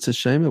it is, it's a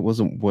shame it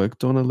wasn't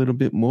worked on a little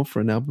bit more for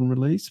an album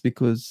release,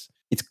 because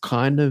it's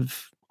kind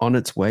of on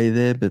its way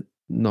there, but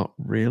not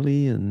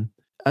really. And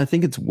I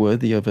think it's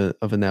worthy of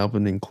an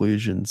album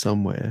inclusion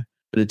somewhere,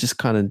 but it just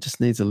kind of just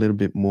needs a little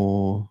bit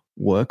more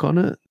work on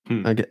it.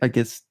 I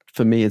guess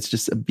for me, it's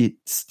just a bit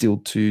still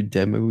too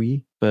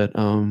demo-y, but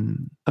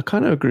I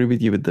kind of agree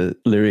with you with the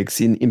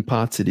lyrics. In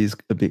parts, it is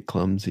a bit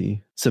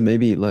clumsy. So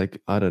maybe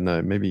I don't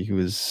know, maybe he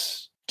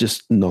was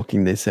just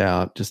knocking this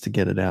out just to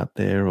get it out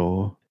there,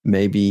 or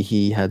maybe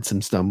he had some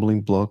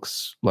stumbling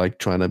blocks, like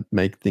trying to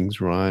make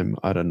things rhyme.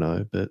 I don't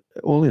know. But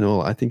all in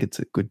all, I think it's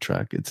a good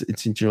track.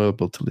 It's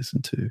enjoyable to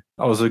listen to.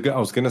 I was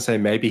going to say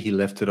maybe he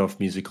left it off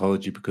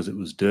Musicology because it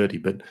was dirty,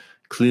 but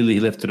clearly he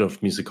left it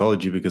off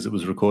Musicology because it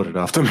was recorded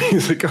after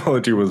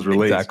Musicology was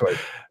released. Exactly.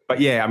 But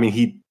yeah, I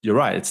mean, you're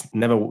right. It's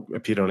never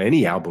appeared on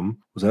any album.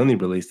 It was only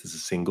released as a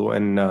single.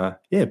 And a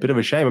bit of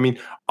a shame. I mean,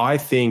 I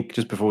think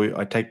just before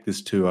I take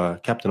this to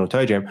Captain or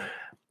Toe Jam,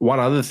 one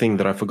other thing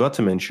that I forgot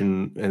to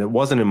mention, and it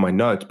wasn't in my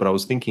notes, but I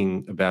was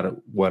thinking about it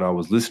when I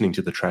was listening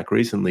to the track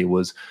recently,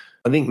 was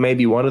I think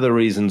maybe one of the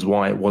reasons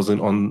why it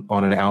wasn't on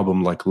an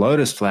album like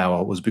Lotus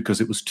Flower was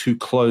because it was too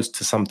close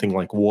to something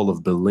like Wall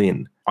of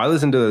Berlin. I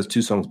listened to those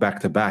two songs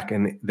back to back,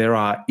 and there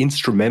are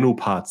instrumental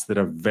parts that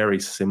are very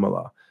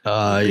similar.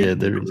 Yeah,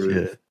 there is,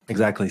 yeah.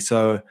 Exactly.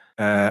 So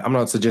I'm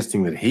not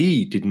suggesting that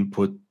he didn't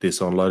put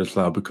this on Lotus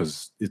Flower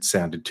because it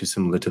sounded too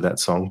similar to that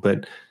song,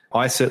 but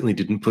I certainly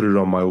didn't put it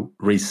on my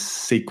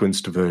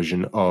resequenced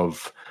version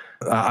of.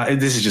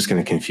 This is just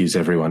going to confuse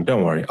everyone.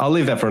 Don't worry. I'll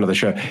leave that for another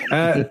show.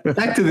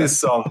 Back to this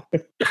song.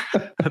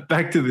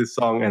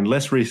 And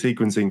less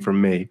resequencing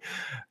from me.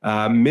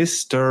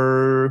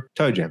 Mr.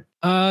 Toe Jam.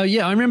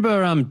 Yeah, I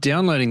remember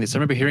downloading this. I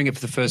remember hearing it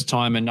for the first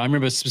time, and I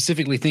remember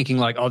specifically thinking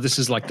like, oh, this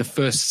is like the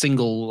first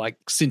single like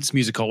since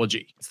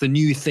Musicology. It's the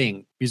new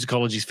thing.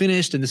 Musicology's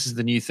finished, and this is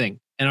the new thing.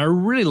 And I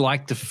really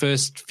liked the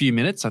first few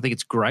minutes. I think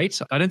it's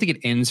great. I don't think it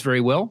ends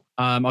very well.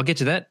 I'll get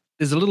to that.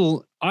 There's a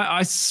little,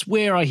 I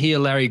swear I hear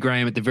Larry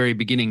Graham at the very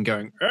beginning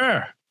going,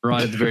 "Arr,"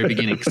 right at the very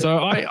beginning. So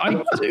I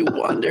do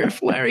wonder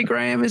if Larry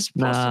Graham is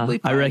possibly.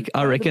 I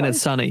reckon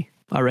it's Sonny.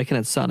 I reckon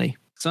it's Sonny.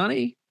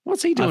 Sonny?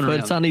 What's he doing?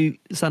 I've heard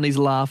Sonny's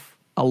laugh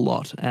a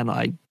lot, and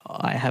I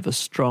have a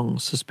strong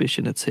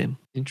suspicion it's him.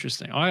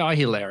 Interesting. I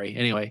hear Larry.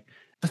 Anyway,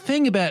 the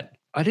thing about,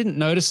 I didn't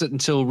notice it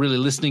until really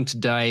listening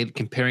today,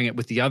 comparing it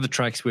with the other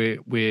tracks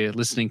we're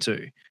listening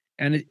to.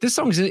 And this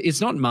song, it's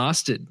not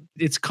mastered.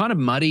 It's kind of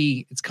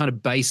muddy. It's kind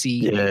of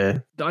bassy. Yeah.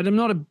 I'm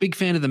not a big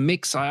fan of the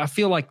mix. I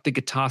feel like the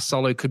guitar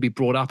solo could be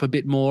brought up a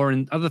bit more,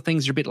 and other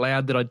things are a bit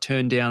loud that I'd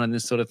turn down and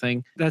this sort of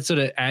thing. That sort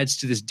of adds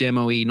to this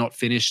demo-y, not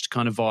finished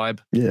kind of vibe.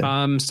 Yeah.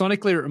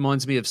 Sonically, it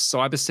reminds me of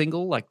Cyber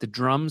Single, like the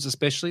drums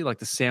especially, like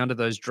the sound of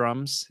those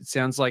drums. It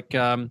sounds like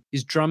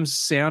his drums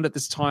sound at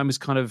this time was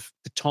kind of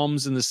the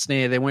toms and the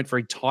snare. They weren't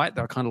very tight.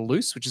 They were kind of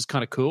loose, which is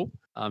kind of cool.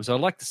 So I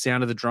like the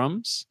sound of the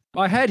drums.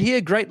 I had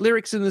here great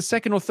lyrics in the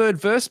second or third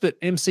verse, but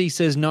MC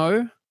says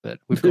no. But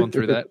we've gone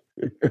through that.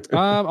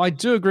 I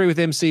do agree with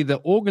MC. The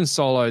organ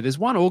solo, there's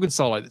one organ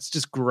solo that's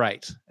just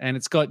great. And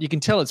it's got, you can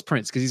tell it's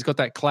Prince because he's got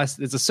that class.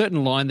 There's a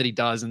certain line that he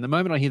does. And the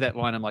moment I hear that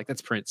line, I'm like,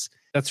 that's Prince.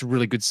 That's a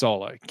really good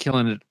solo.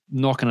 Killing it,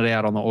 knocking it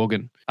out on the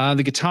organ.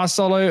 The guitar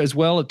solo as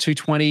well at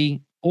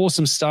 220.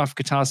 Awesome stuff,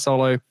 guitar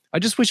solo. I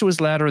just wish it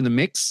was louder in the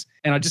mix.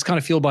 And I just kind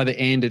of feel by the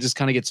end, it just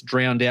kind of gets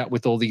drowned out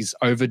with all these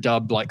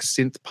overdub like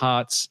synth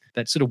parts,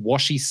 that sort of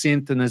washy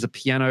synth. And there's a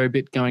piano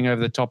bit going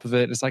over the top of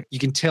it. It's like, you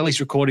can tell he's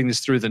recording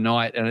this through the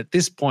night. And at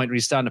this point, when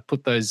he's starting to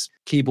put those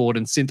keyboard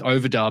and synth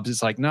overdubs,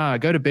 it's like, nah,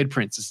 go to bed,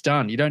 Prince. It's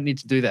done. You don't need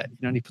to do that. You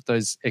don't need to put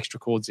those extra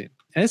chords in.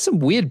 And there's some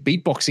weird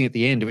beatboxing at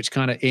the end, which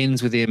kind of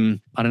ends with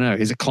him, I don't know,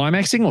 is it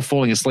climaxing or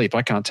falling asleep?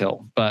 I can't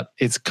tell, but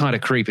it's kind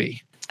of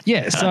creepy.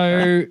 Yeah,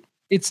 so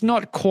it's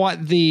not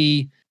quite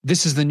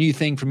this is the new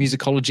thing from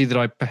musicology that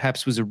I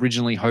perhaps was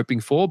originally hoping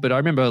for, but I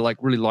remember like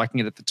really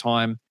liking it at the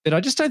time. But I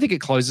just don't think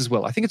it closes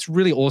well. I think it's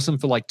really awesome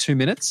for like 2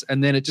 minutes,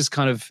 and then it just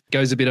kind of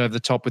goes a bit over the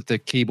top with the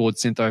keyboard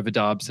synth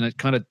overdubs, and it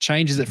kind of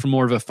changes it from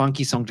more of a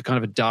funky song to kind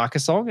of a darker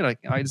song. And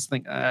I just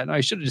think, no,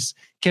 you should have just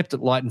kept it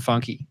light and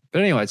funky.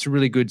 But anyway, it's a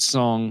really good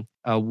song,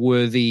 a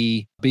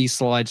worthy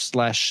B-slide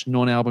 /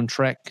 non-album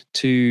track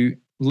to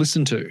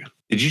listen to.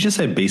 Did you just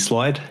say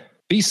B-slide?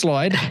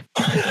 B-slide.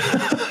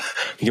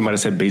 You might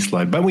have said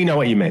B-slide, but we know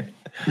what you meant.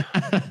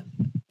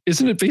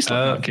 Isn't it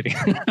B-slide? No, I'm kidding.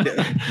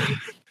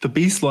 The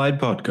B-slide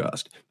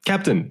podcast.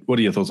 Captain, what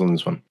are your thoughts on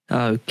this one?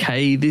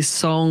 Okay, this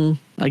song,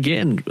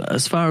 again,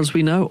 as far as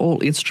we know,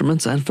 all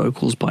instruments and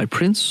vocals by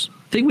Prince.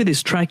 Thing with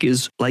this track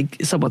is, like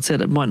someone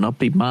said, it might not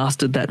be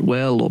mastered that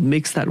well or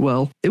mixed that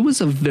well. It was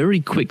a very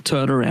quick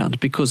turnaround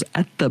because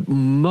at the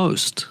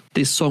most,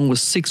 this song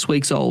was 6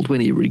 weeks old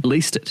when he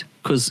released it.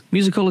 Because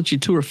Musicology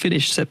Tour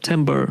finished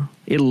September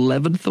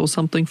 11th or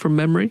something from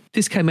memory.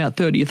 This came out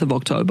 30th of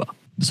October.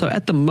 So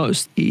at the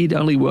most, he'd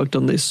only worked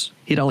on this.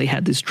 He'd only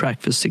had this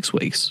track for 6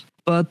 weeks.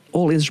 But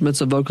all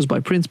instruments and vocals by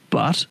Prince.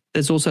 But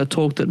there's also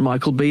talk that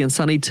Michael B and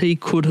Sonny T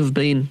could have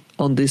been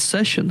on this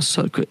session.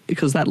 So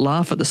because that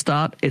laugh at the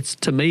start,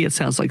 to me, it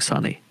sounds like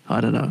Sonny. I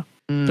don't know.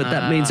 But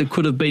that means it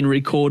could have been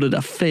recorded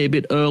a fair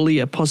bit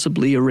earlier,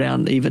 possibly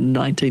around even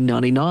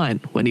 1999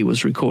 when he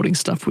was recording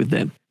stuff with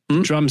them.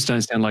 Drums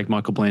don't sound like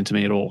Michael Bland to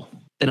me at all.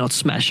 They're not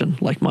smashing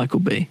like Michael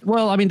B.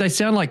 Well, I mean, they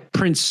sound like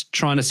Prince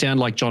trying to sound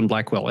like John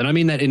Blackwell. And I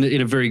mean that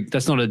in a very,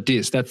 that's not a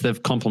diss, that's the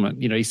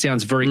compliment. You know, he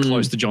sounds very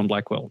close to John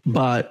Blackwell.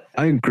 But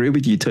I agree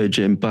with you,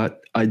 Tojem,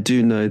 but I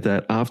do know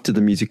that after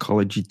the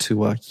Musicology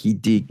Tour, he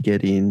did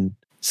get in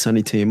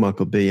Sonny T and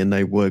Michael B, and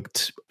they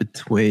worked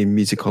between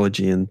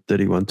Musicology and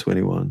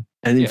 3121.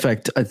 And in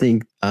fact, I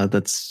think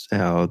that's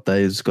how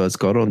those guys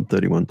got on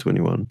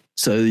 3121.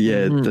 So,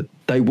 yeah,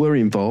 they were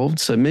involved.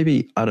 So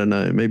maybe, I don't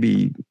know,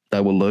 maybe they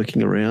were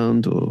lurking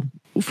around or...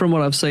 From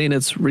what I've seen,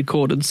 it's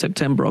recorded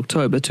September,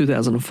 October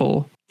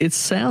 2004. It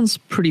sounds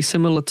pretty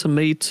similar to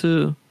me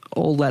to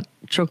all that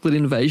Chocolate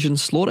Invasion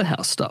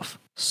Slaughterhouse stuff.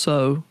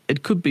 So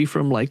it could be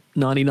from like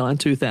 99,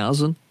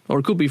 2000, or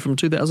it could be from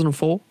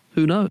 2004.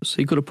 Who knows?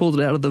 He could have pulled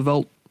it out of the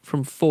vault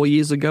from 4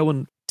 years ago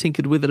and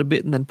tinkered with it a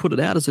bit and then put it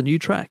out as a new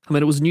track. I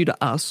mean, it was new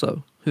to us,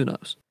 so who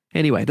knows?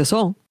 Anyway, the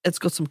song, it's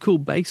got some cool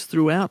bass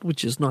throughout,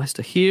 which is nice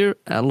to hear,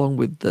 along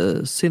with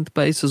the synth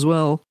bass as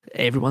well.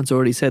 Everyone's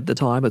already said the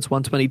time, it's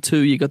 122.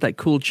 You got that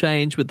cool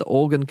change with the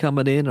organ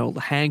coming in, all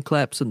the hand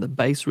claps, and the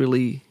bass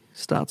really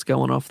starts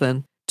going off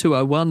then.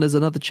 201, there's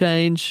another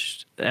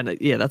change. And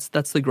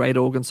that's the great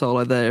organ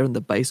solo there and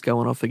the bass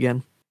going off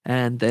again.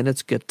 And then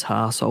it's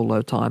guitar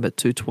solo time at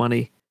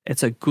 220.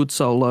 It's a good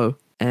solo.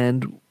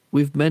 And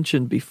we've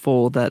mentioned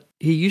before that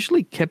he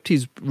usually kept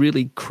his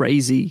really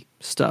crazy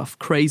stuff,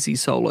 crazy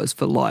solos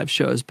for live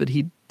shows, but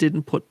he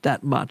didn't put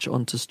that much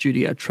onto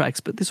studio tracks.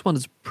 But this one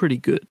is pretty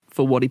good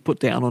for what he put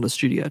down on a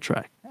studio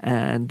track.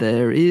 And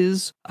there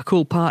is a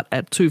cool part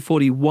at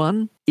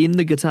 241 in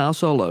the guitar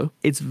solo.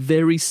 It's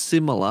very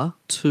similar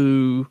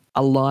to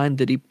a line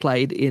that he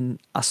played in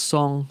a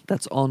song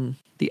that's on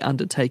the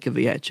Undertaker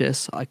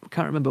VHS. I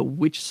can't remember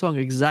which song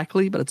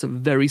exactly, but it's a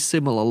very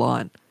similar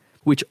line,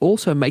 which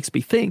also makes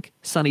me think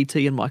Sonny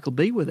T and Michael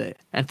B were there.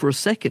 And for a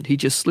second, he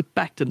just slipped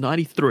back to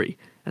 93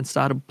 and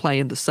started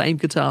playing the same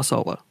guitar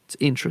solo. It's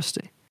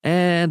interesting.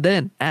 And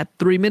then at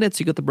 3 minutes,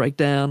 you got the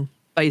breakdown.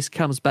 Bass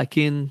comes back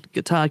in,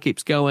 guitar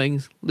keeps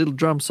going, little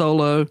drum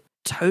solo.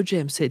 Toe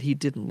Jam said he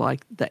didn't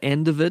like the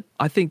end of it.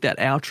 I think that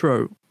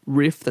outro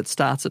riff that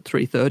starts at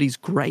 3:30 is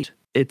great.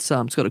 It's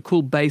got a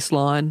cool bass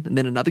line, and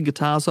then another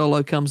guitar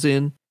solo comes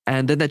in,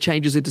 and then that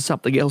changes into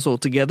something else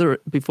altogether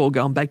before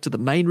going back to the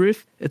main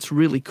riff. It's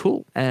really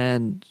cool.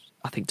 And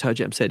I think Toe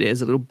Jam said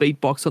there's a little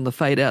beatbox on the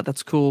fade out.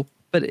 That's cool.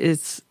 But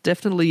it's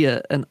definitely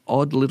an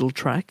odd little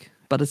track.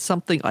 But it's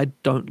something I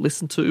don't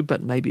listen to,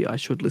 but maybe I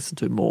should listen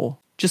to more.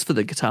 Just for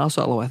the guitar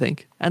solo, I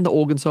think. And the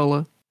organ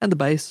solo. And the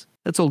bass.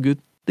 That's all good.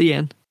 The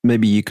end.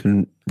 Maybe you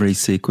can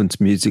resequence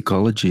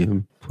Musicology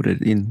and put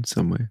it in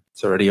somewhere.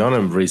 It's already on a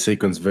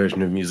resequenced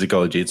version of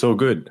Musicology. It's all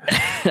good.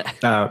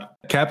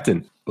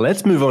 Captain,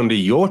 let's move on to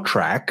your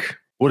track.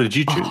 What did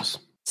you choose?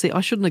 See,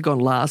 I shouldn't have gone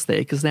last there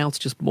because now it's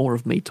just more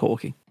of me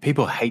talking.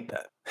 People hate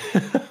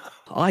that.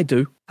 I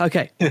do.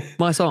 Okay.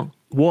 My song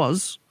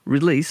was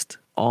released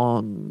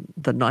on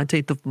the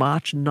 19th of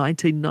March,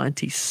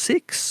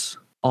 1996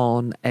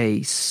 on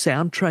a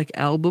soundtrack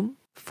album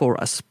for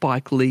a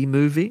Spike Lee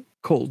movie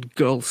called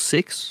Girl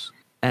 6.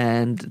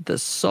 And the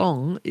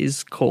song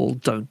is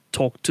called Don't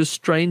Talk to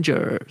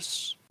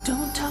Strangers.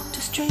 Don't talk to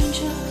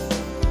strangers.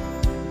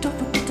 Don't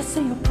forget to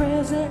say your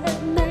prayers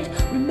at night.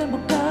 Remember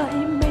God,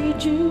 He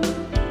made you.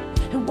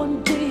 And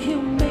one day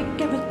He'll make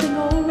everything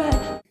all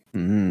right.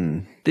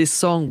 This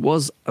song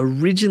was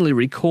originally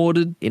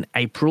recorded in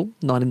April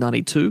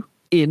 1992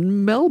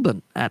 in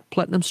Melbourne at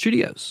Platinum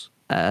Studios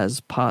as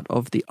part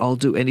of the I'll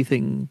Do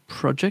Anything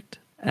project.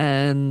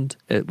 And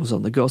it was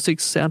on the Girl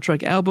 6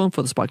 soundtrack album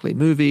for the Spike Lee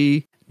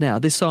movie. Now,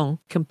 this song,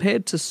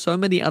 compared to so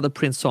many other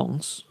Prince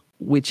songs,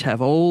 which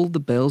have all the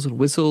bells and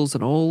whistles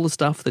and all the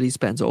stuff that he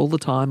spends all the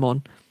time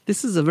on,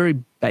 this is a very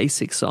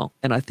basic song.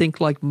 And I think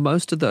like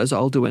most of those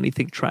I'll Do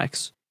Anything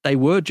tracks, they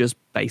were just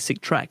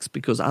basic tracks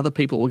because other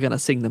people were going to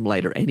sing them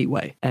later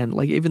anyway. And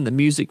like even the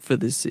music for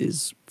this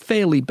is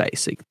fairly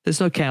basic. There's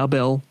no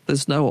cowbell.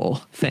 There's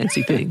no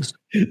fancy things.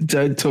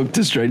 Don't talk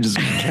to strangers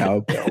with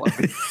cowbell.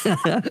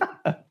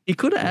 He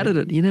could have added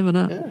it. You never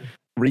know. Yeah.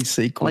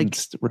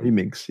 Resequenced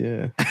remix,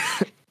 yeah.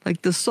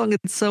 Like the song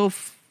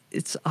itself,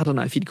 it's, I don't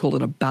know if you'd call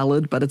it a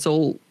ballad, but it's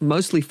all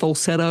mostly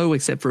falsetto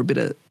except for a bit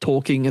of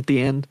talking at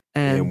the end.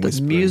 And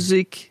the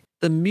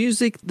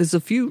music, there's a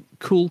few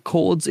cool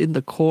chords in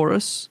the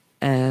chorus,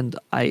 and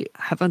I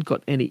haven't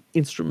got any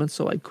instruments,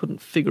 so I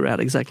couldn't figure out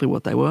exactly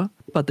what they were.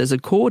 But there's a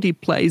chord he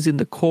plays in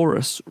the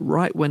chorus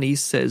right when he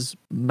says,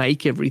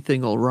 make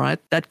everything all right.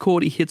 That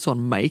chord he hits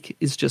on make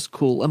is just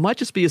cool. It might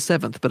just be a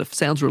seventh, but it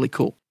sounds really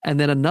cool. And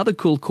then another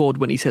cool chord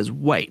when he says,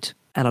 wait.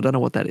 And I don't know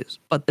what that is.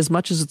 But as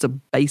much as it's a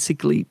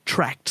basically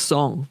tracked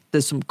song,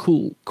 there's some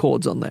cool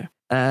chords on there.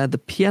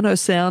 The piano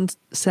sounds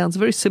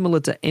very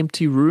similar to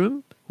Empty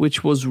Room,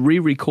 which was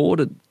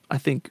re-recorded, I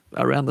think,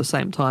 around the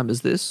same time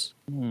as this,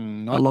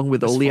 along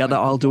with all the other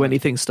I'll Do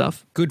Anything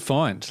stuff. Good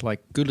find,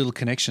 like good little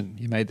connection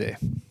you made there.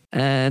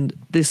 And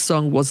this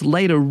song was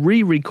later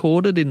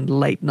re-recorded in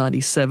late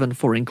 97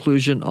 for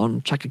inclusion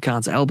on Chaka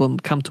Khan's album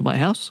Come to My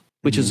House,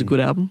 which is a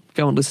good album.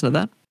 Go and listen to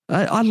that.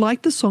 I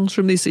like the songs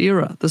from this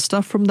era. The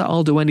stuff from the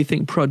I'll Do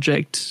Anything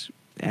project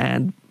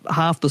and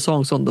half the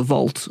songs on The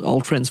Vault,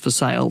 Old Friends for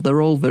Sale,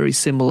 they're all very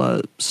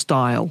similar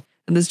style.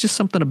 And there's just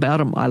something about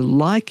them I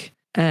like,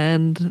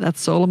 and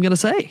that's all I'm going to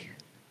say.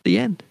 The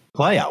end.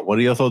 Player, what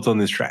are your thoughts on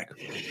this track?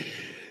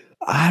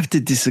 I have to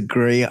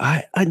disagree.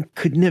 I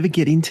could never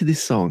get into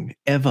this song,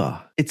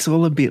 ever. It's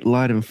all a bit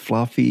light and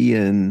fluffy,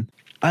 and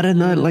I don't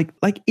know,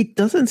 like it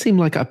doesn't seem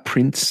like a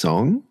Prince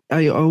song.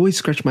 I always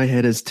scratch my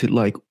head as to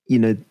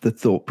the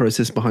thought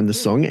process behind the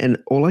song,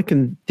 and all I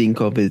can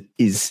think of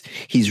is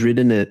he's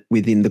written it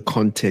within the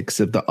context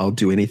of the I'll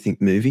Do Anything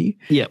movie.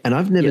 Yeah. And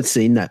I've never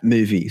seen that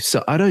movie,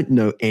 so I don't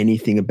know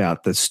anything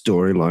about the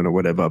storyline or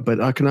whatever, but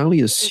I can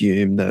only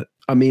assume that,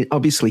 I mean,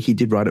 obviously he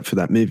did write it for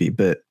that movie,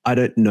 but I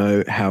don't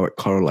know how it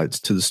correlates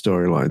to the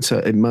storyline. So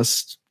it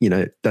must,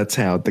 that's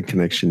how the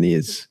connection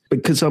is.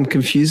 Because I'm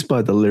confused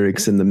by the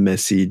lyrics and the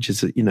message.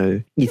 Is it,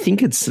 you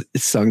think it's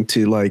sung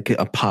to like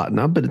a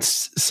partner, but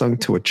it's sung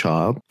to a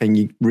child, and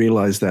you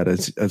realize that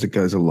as it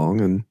goes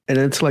along. And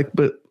it's like,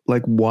 but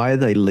like, why are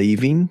they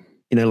leaving?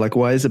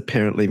 Why is a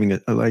parent leaving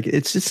it? Like,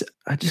 it's just,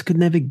 I just could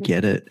never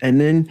get it.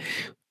 And then,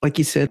 like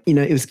you said,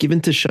 it was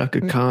given to Chaka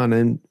Khan,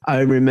 and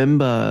I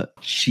remember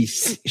she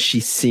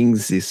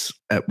sings this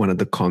at one of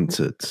the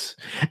concerts,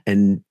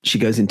 and she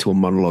goes into a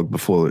monologue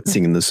before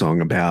singing the song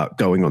about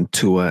going on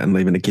tour and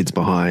leaving the kids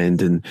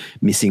behind and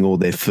missing all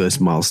their first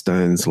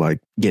milestones, like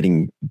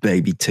getting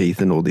baby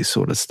teeth and all this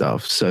sort of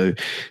stuff. So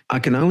I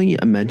can only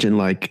imagine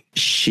like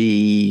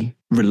she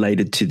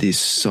related to this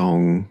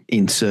song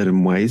in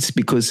certain ways,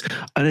 because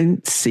I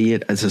don't see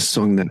it as a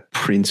song that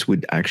Prince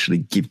would actually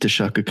give to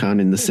Chaka Khan,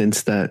 in the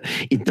sense that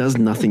it does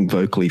nothing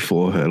vocally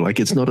for her. Like,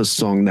 it's not a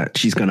song that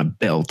she's going to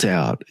belt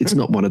out. It's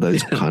not one of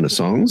those kind of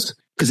songs.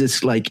 Because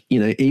it's like,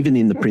 even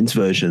in the Prince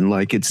version,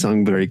 like it's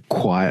sung very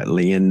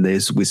quietly and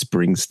there's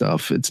whispering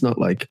stuff. It's not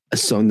like a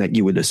song that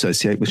you would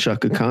associate with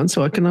Chaka Khan.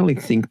 So I can only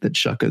think that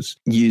Chaka's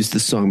used the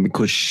song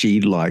because she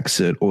likes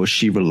it or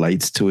she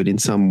relates to it in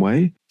some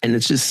way. And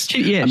it's just...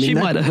 She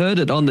might have heard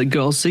it on the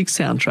Girl 6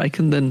 soundtrack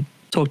and then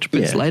talked to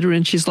Prince Yeah. later,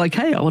 and she's like,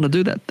 "Hey, I want to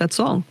do that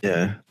song."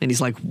 Yeah. And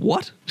he's like,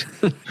 "What?"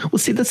 Well,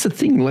 see, that's the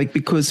thing. Like,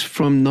 because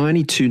from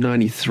 92,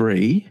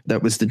 93,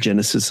 that was the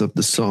genesis of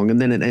the song.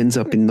 And then it ends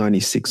up in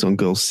 96 on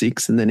Girl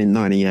 6. And then in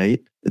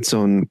 98, it's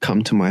on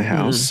Come to My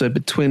House. So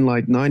between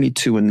like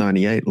 92 and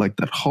 98, like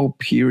that whole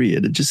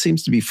period, it just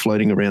seems to be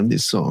floating around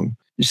this song.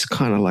 It's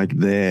kind of like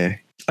there.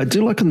 I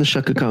do like on the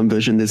Shaka Khan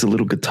version, there's a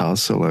little guitar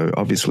solo.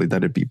 Obviously,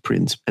 that'd be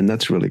Prince. And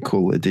that's a really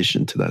cool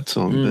addition to that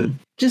song. But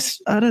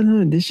just, I don't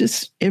know. There's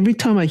just, every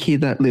time I hear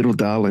that little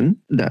darling,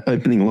 that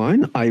opening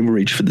line, I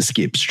reach for the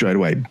skip straight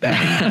away.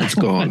 Bang, it's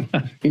gone.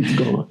 It's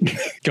gone.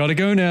 Gotta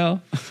go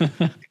now.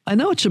 I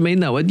know what you mean,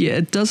 though. Yeah,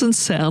 it doesn't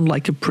sound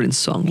like a Prince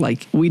song.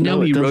 Like, we know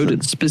No, it he wrote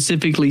doesn't. it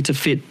specifically to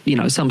fit,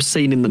 some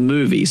scene in the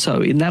movie.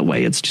 So in that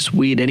way, it's just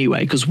weird anyway,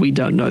 because we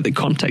don't know the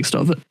context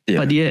of it. Yeah.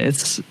 But yeah,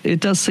 it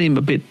does seem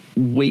a bit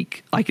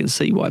weak. I can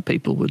see why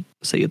people would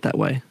see it that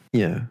way.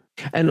 Yeah.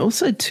 And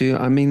also, too,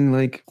 I mean,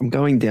 like, I'm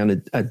going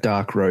down a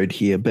dark road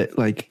here, but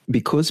like,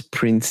 because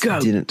Prince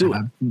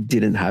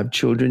didn't have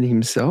children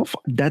himself,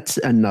 that's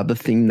another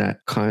thing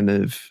that kind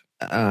of,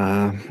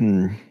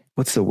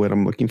 what's the word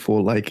I'm looking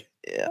for? Like,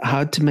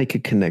 hard to make a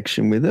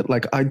connection with it.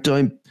 Like,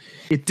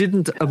 It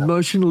didn't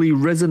emotionally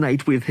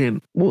resonate with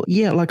him. well,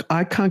 yeah, like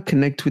I can't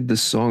connect with the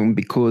song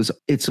because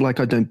it's like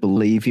I don't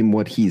believe in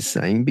what he's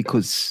saying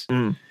because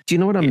do you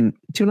know what I mean?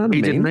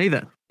 He didn't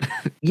either.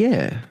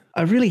 Yeah.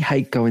 I really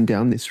hate going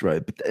down this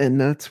road. And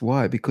that's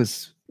why,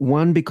 because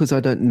I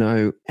don't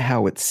know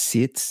how it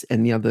sits,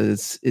 and the other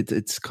is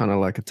it's kind of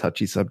like a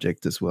touchy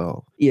subject as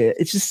well. Yeah,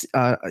 it's just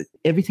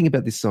everything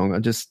about this song,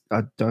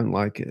 I don't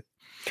like it.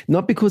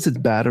 Not because it's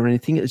bad or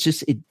anything, it's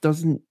just it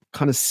doesn't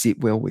kind of sit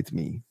well with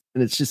me.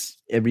 And it's just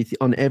everything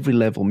on every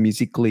level,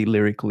 musically,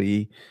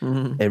 lyrically,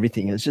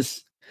 everything. It's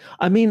just,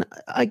 I mean,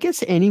 I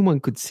guess anyone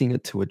could sing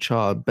it to a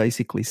child,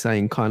 basically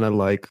saying kind of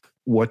like,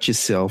 watch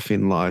yourself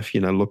in life,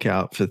 look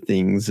out for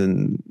things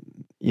and,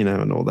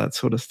 and all that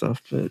sort of stuff.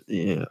 But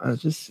yeah,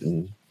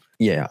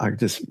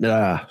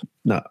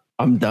 no,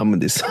 I'm done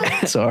with this.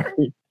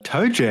 Sorry.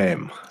 Toe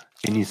Jam.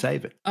 Can you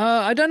save it?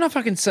 I don't know if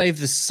I can save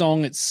the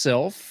song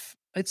itself.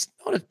 It's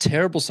not a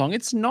terrible song.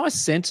 It's nice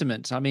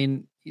sentiment. I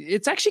mean,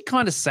 it's actually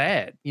kind of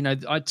sad.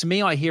 To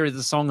me, I hear it as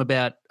a song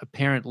about a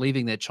parent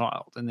leaving their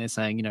child and they're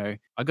saying,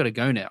 I got to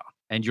go now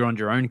and you're on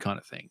your own kind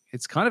of thing.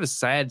 It's kind of a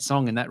sad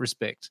song in that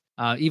respect,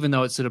 even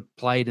though it's sort of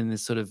played in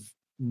this sort of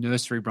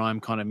nursery rhyme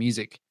kind of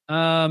music.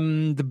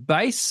 The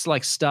bass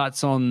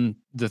starts on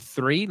the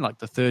 3, like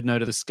the third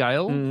note of the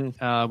scale,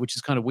 which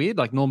is kind of weird.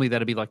 Like normally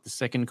that'd be like the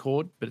second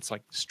chord, but it's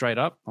like straight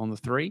up on the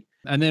 3.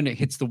 And then it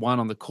hits the 1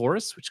 on the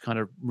chorus, which kind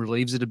of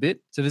relieves it a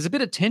bit. So there's a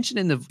bit of tension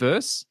in the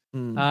verse.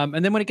 And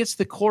then when it gets to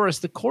the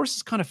chorus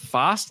is kind of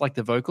fast, like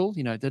the vocal,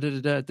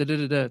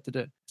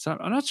 da-da-da-da-da-da-da-da. So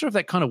I'm not sure if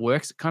that kind of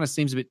works. It kind of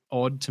seems a bit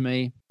odd to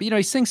me. But,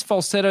 he sings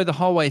falsetto the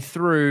whole way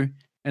through.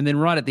 And then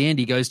right at the end,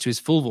 he goes to his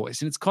full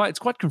voice. And it's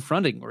quite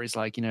confronting where he's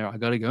like, I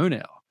got to go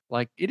now.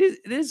 Like it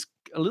is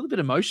a little bit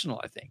emotional,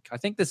 I think. I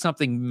think there's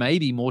something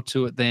maybe more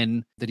to it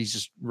than that he's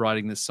just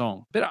writing this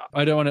song. But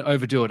I don't want to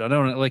overdo it. I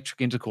don't want to electric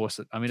intercourse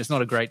it. I mean, it's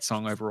not a great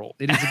song overall.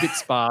 It is a bit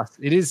sparse.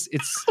 It's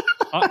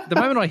the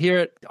moment I hear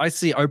it, I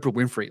see Oprah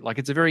Winfrey. Like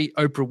it's a very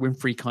Oprah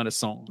Winfrey kind of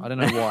song. I don't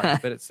know why,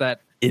 but it's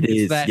that.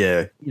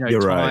 Yeah.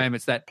 You're time, right.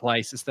 It's that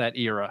place, it's that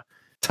era.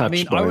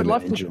 Touched by I would an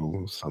love angel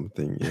or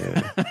something,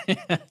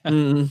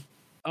 yeah.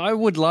 I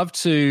would love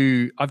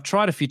to. I've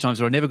tried a few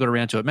times, but I never got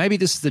around to it. Maybe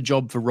this is the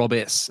job for Rob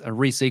S. A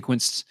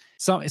resequenced.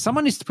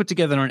 Someone needs to put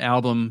together an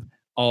album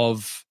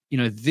of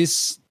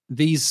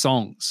these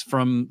songs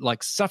from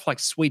like stuff like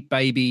Sweet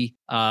Baby,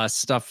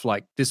 stuff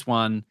like this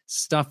one,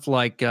 stuff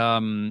like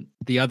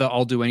the other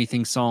I'll Do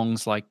Anything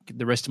songs, like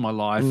The Rest of My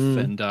Life,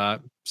 and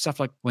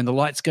stuff like When the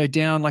Lights Go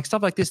Down, like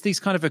stuff like this.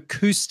 These kind of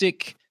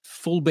acoustic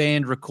full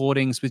band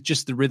recordings with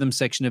just the rhythm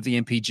section of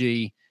the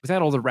MPG,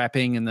 without all the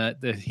rapping and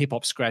the hip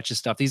hop scratches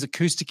stuff. These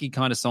acoustic-y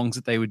kind of songs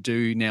that they would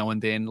do now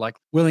and then, like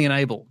Willing and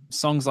Able,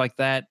 songs like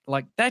that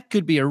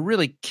could be a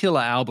really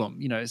killer album,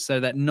 so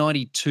that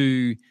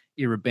 92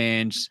 era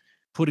band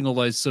putting all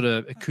those sort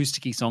of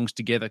acoustic-y songs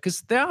together,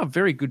 because they are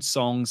very good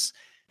songs.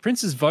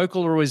 Prince's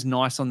vocal are always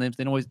nice on them.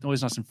 They're always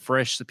nice and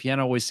fresh. The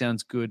piano always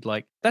sounds good.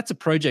 Like that's a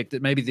project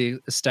that maybe the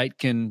estate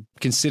can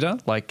consider,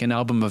 like an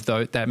album of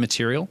that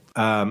material.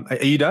 Are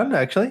you done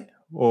actually?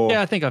 Or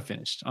yeah, I think I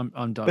finished.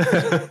 I'm done.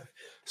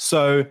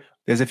 So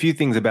there's a few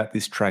things about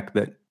this track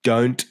that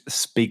don't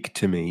speak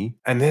to me,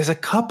 and there's a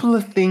couple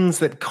of things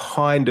that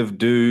kind of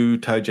do.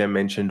 Toe Jam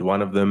mentioned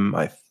one of them.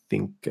 I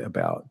think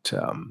about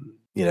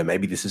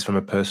maybe this is from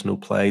a personal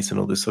place and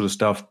all this sort of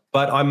stuff.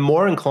 But I'm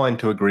more inclined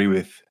to agree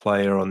with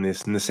Player on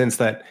this in the sense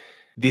that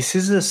this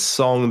is a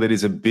song that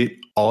is a bit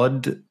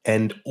odd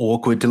and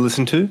awkward to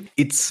listen to.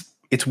 It's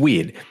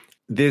weird.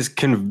 There's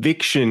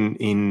conviction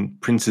in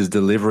Prince's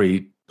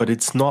delivery, but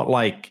it's not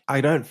like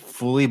I don't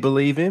fully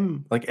believe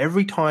him. Like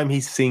every time he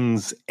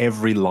sings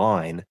every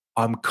line,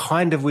 I'm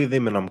kind of with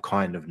him and I'm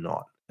kind of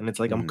not. And it's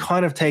like I'm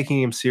kind of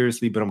taking him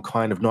seriously, but I'm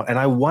kind of not. And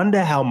I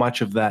wonder how much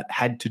of that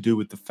had to do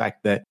with the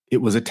fact that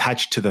it was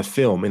attached to the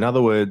film. In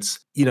other words,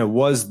 you know,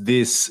 was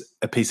this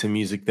a piece of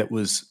music that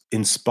was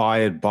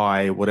inspired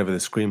by whatever the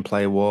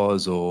screenplay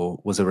was, or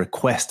was a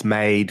request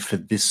made for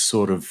this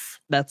sort of...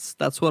 That's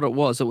what it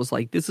was. It was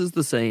like, this is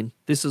the scene.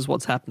 This is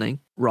what's happening.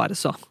 Write a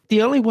song.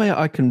 The only way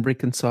I can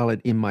reconcile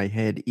it in my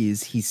head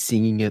is he's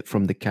singing it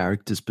from the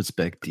character's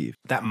perspective.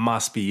 That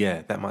must be,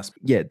 yeah, that must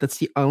be. Yeah, that's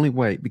the only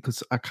way,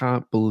 because I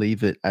can't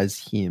believe it as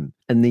him.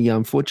 And the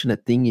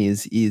unfortunate thing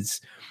is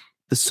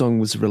the song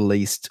was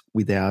released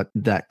without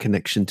that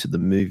connection to the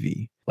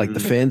movie. Like the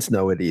fans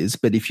know it is,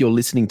 but if you're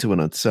listening to it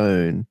on its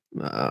own,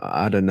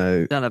 I don't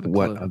know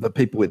what other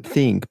people would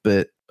think,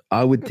 but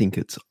I would think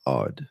it's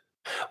odd.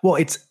 Well,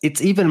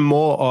 it's even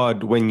more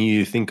odd when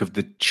you think of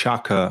the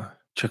Chaka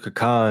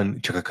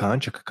Khan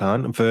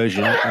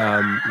version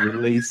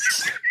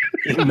released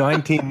in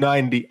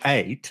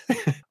 1998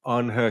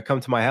 on her Come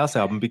to My House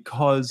album,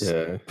 because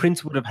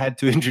Prince would have had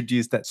to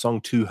introduce that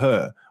song to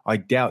her. I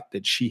doubt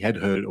that she had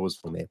heard it or was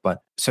from there.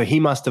 But so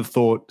he must have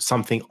thought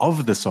something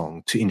of the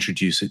song to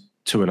introduce it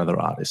to another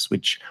artist,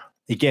 which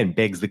again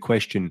begs the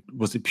question,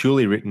 was it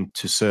purely written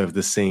to serve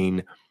the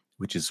scene,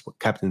 which is what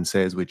Captain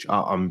says, which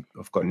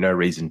I've got no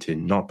reason to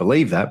not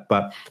believe that,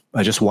 but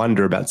I just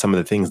wonder about some of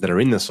the things that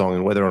are in the song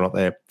and whether or not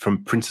they're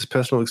from Prince's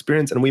personal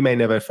experience, and we may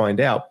never find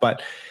out.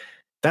 But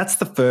that's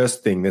the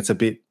first thing that's a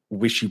bit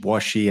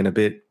wishy-washy and a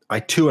bit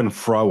to and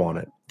fro on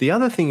it. The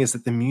other thing is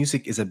that the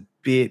music is a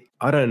bit,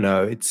 I don't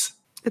know, it's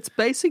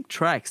basic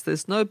tracks.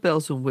 There's no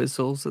bells and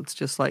whistles. It's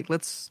just like,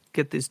 let's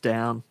get this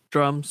down.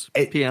 Drums,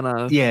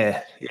 piano.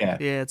 Yeah,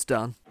 it's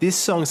done. This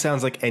song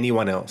sounds like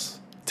anyone else.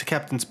 To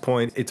Captain's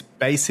point, it's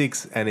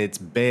basics and it's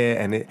bare,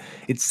 and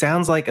it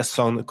sounds like a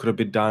song that could have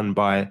been done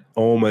by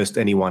almost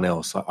anyone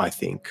else, I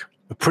think.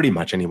 Pretty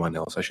much anyone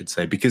else, I should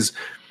say, because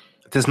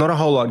there's not a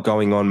whole lot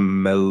going on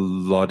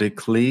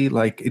melodically.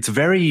 Like, it's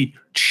very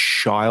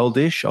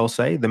childish, I'll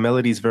say. The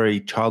melody is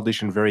very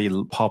childish and very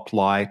pop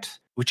light,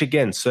 which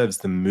again serves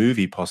the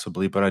movie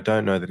possibly, but I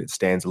don't know that it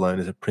stands alone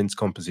as a Prince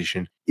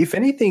composition. If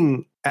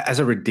anything, as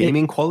a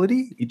redeeming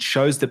quality, it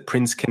shows that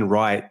Prince can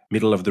write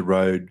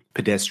middle-of-the-road,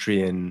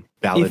 pedestrian,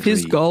 balladry. If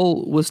his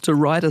goal was to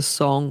write a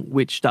song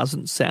which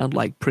doesn't sound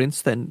like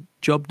Prince, then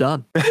job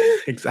done.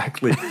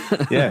 Exactly.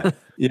 Yeah.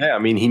 Yeah, I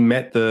mean, he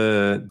met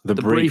the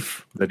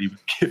brief that he was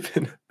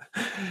given.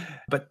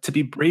 But to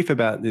be brief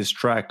about this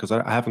track, because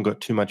I haven't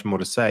got too much more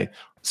to say.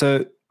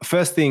 So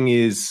first thing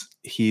is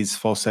his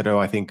falsetto,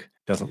 I think,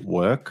 doesn't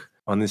work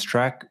on this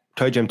track.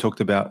 Toe Jam talked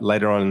about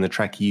later on in the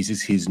track, he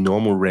uses his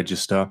normal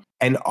register.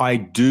 And I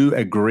do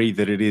agree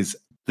that it is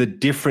the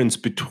difference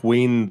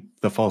between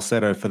the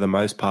falsetto for the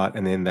most part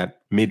and then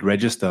that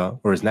mid-register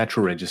or his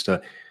natural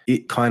register,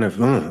 it kind of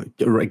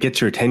it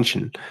gets your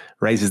attention,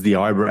 raises the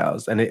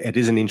eyebrows, and it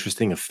is an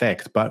interesting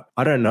effect. But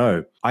I don't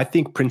know. I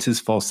think Prince's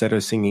falsetto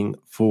singing,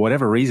 for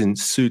whatever reason,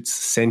 suits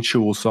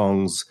sensual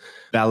songs,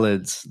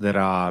 ballads that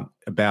are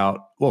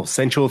about, well,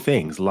 sensual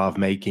things,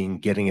 lovemaking,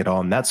 getting it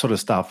on, that sort of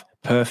stuff,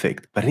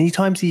 perfect. But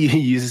anytime he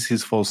uses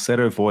his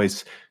falsetto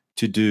voice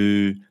to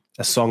do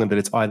a song that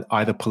it's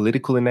either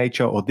political in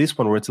nature, or this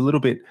one where it's a little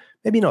bit,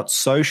 maybe not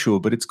social,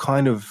 but it's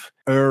kind of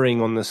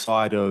erring on the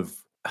side of,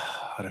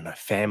 I don't know,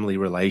 family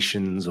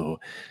relations or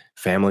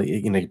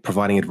family,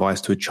 providing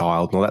advice to a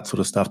child and all that sort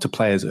of stuff, to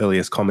players'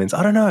 earliest comments.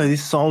 I don't know,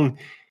 this song,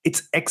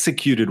 it's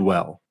executed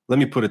well. Let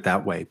me put it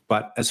that way.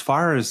 But as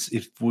far as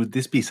would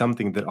this be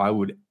something that I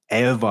would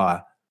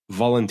ever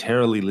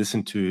voluntarily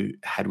listen to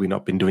had we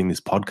not been doing this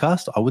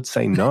podcast, I would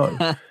say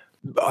no.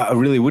 I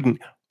really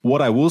wouldn't.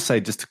 What I will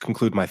say, just to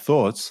conclude my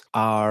thoughts,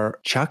 are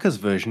Chaka's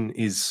version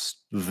is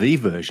the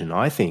version.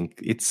 I think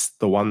it's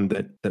the one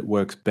that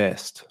works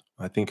best.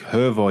 I think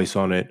her voice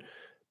on it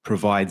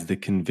provides the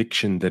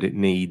conviction that it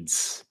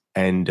needs,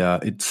 and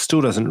it still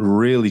doesn't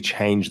really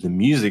change the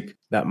music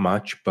that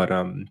much, but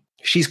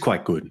she's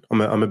quite good.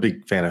 I'm a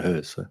big fan of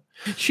hers. So.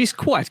 She's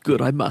quite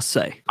good, I must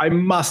say. I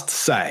must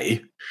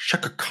say,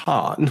 Chaka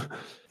Khan.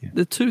 Yeah.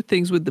 The two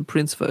things with the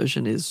Prince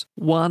version is,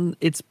 one,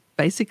 it's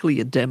basically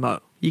a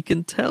demo. You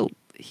can tell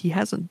he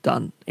hasn't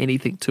done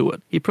anything to it.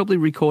 He probably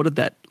recorded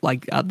that,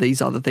 like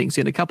these other things,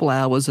 in a couple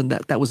hours, and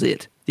that was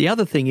it. The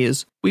other thing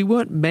is, we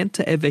weren't meant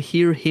to ever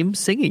hear him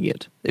singing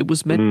it. It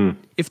was meant,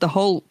 if the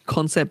whole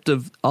concept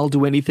of I'll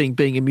Do Anything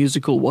being a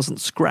musical wasn't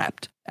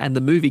scrapped and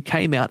the movie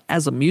came out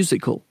as a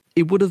musical,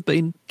 it would have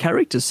been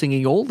characters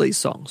singing all these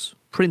songs.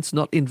 Prince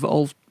not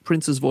involved,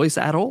 Prince's voice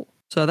at all.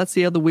 So that's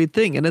the other weird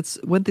thing. And it's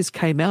when this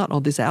came out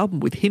on this album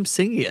with him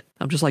singing it,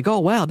 I'm just like, oh,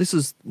 wow, this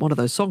is one of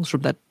those songs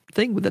from that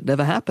thing that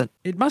never happened.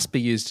 It must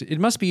be used. It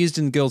must be used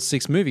in Girls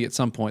 6 movie at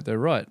some point, though,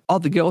 right? Oh,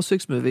 the Girls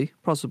 6 movie?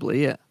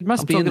 Possibly, yeah. It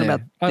must be in there. I'm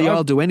talking about the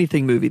I'll Do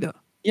Anything movie, though.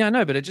 Yeah, I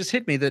know, but it just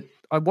hit me that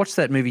I watched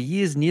that movie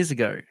years and years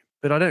ago,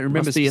 but I don't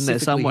remember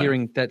specifically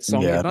hearing that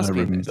song. Yeah, it must be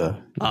in there.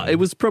 It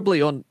was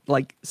probably on,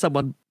 like,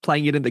 someone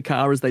playing it in the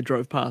car as they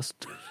drove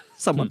past.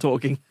 Someone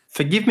talking.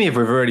 Forgive me if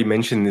we've already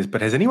mentioned this,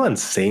 but has anyone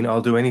seen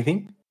I'll Do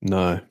Anything?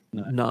 No.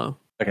 No.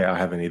 Okay, I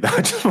haven't either.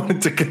 I just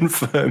wanted to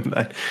confirm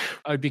that.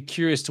 I'd be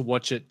curious to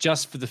watch it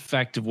just for the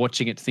fact of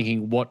watching it,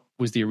 thinking what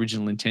was the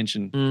original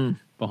intention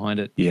behind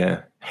it.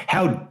 Yeah.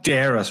 How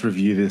dare us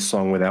review this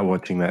song without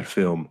watching that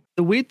film?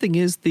 The weird thing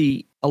is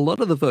a lot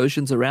of the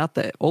versions are out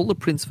there. All the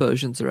Prince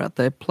versions are out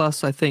there.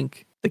 Plus, I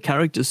think the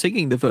characters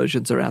singing the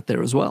versions are out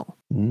there as well.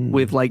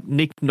 With like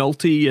Nick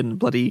Nolte and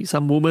bloody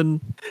some woman,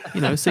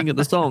 singing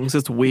the songs.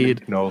 It's weird.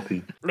 Nick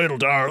Nolte. Little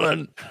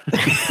darling.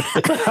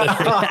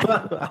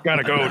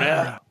 Gotta go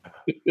now.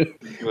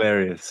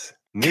 Hilarious.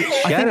 Nick, I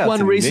shout think out one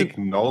to reason- Nick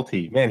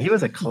Nolte. Man, he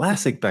was a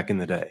classic back in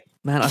the day.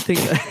 Man, I think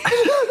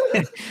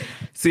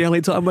it's the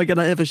only time we're going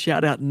to ever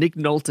shout out Nick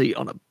Nolte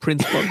on a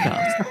Prince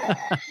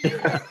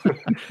podcast.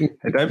 Hey,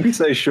 don't be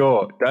so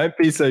sure. Don't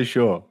be so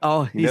sure.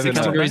 Oh, You he's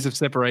never know. Degrees of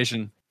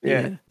separation.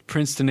 Yeah.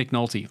 Prince to Nick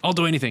Nolte. I'll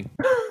do anything.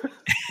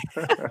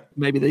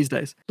 Maybe these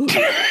days.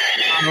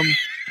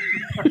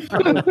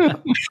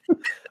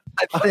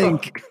 I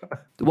think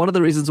one of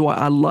the reasons why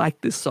I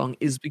like this song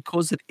is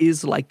because it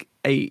is like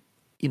a,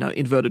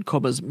 inverted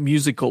commas,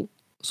 musical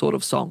sort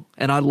of song.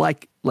 And I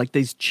like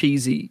these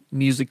cheesy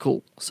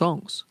musical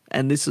songs.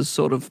 And this is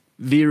sort of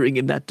veering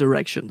in that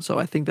direction. So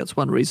I think that's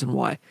one reason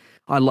why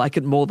I like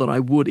it more than I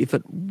would if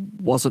it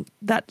wasn't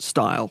that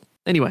style.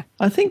 Anyway.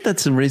 I think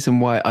that's the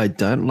reason why I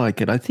don't like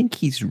it. I think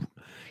he's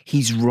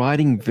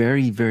writing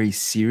very, very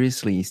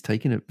seriously. He's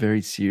taking it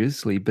very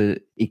seriously,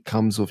 but it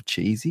comes off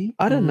cheesy.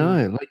 I don't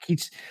know.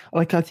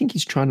 I think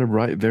he's trying to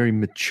write very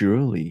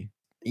maturely.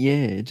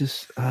 Yeah, it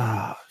just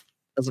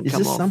Doesn't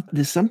come off.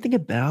 there's something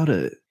about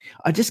it.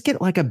 I just get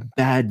like a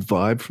bad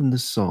vibe from the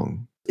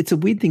song. It's a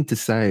weird thing to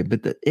say,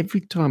 but every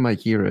time I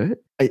hear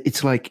it,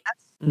 it's like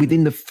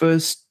within the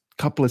first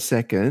couple of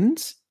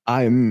seconds,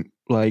 I'm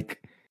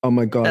like, oh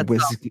my God,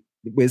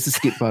 where's the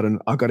skip button?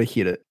 I got to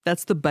hit it.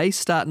 That's the bass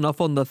starting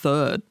off on the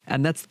third,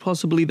 and that's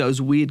possibly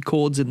those weird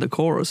chords in the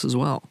chorus as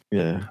well.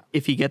 Yeah.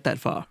 If you get that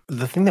far.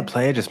 The thing that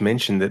Player just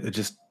mentioned that it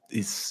just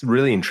is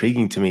really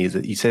intriguing to me is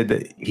that you said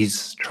that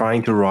he's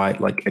trying to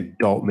write like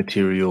adult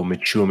material,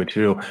 mature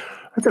material.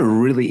 That's a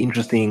really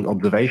interesting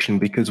observation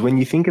because when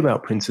you think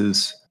about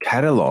Prince's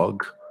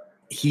catalog,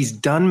 he's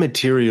done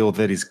material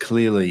that is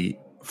clearly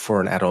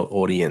for an adult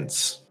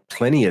audience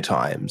plenty of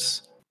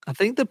times. I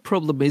think the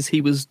problem is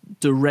he was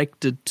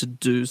directed to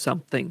do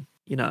something,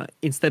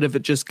 instead of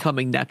it just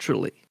coming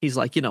naturally. He's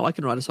like, I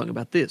can write a song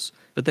about this.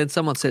 But then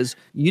someone says,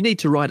 you need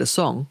to write a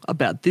song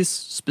about this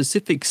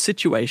specific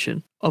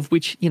situation of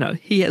which,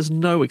 he has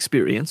no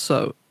experience.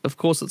 So, of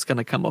course, it's going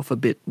to come off a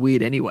bit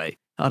weird anyway.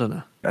 I don't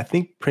know. I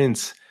think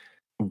Prince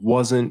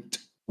wasn't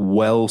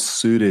well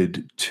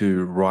suited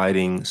to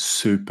writing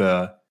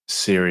super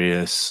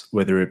serious,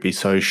 whether it be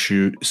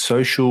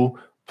social,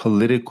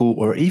 political,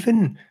 or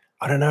even,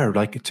 I don't know,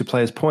 like to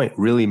Player's point,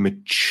 really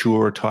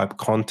mature type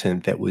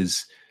content that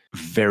was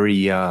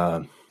very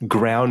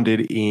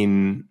grounded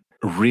in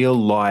real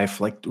life,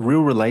 like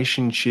real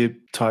relationship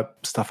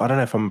type stuff. I don't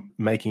know if I'm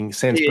making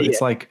sense, but it's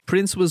like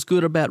Prince was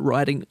good about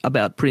writing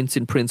about Prince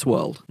in Prince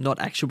world, not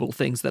actual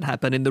things that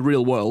happen in the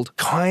real world.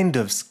 kind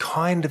of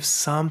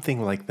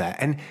something like that.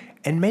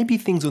 And maybe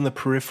things on the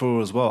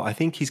peripheral as well. I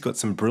think he's got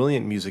some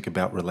brilliant music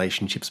about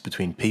relationships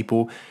between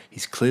people.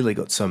 He's clearly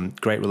got some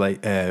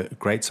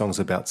great songs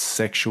about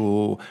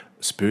sexual,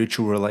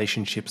 spiritual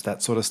relationships,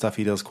 that sort of stuff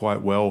he does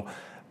quite well.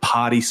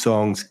 Party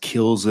songs,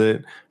 kills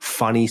it.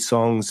 Funny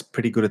songs,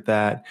 pretty good at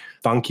that.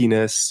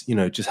 Funkiness,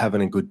 just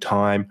having a good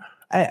time.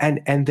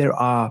 And there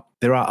are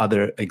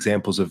other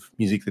examples of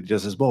music that he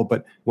does as well.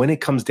 But when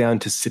it comes down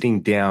to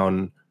sitting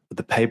down with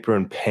the paper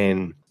and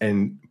pen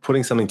and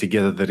putting something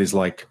together that is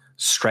like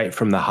straight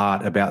from the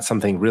heart about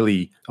something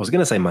really, I was going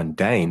to say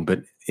mundane,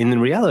 but in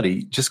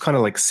reality, just kind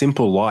of like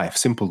simple life,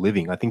 simple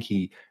living. I think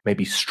he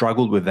maybe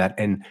struggled with that.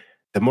 And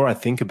the more I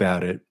think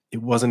about it,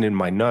 it wasn't in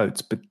my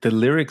notes, but the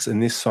lyrics in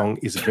this song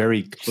is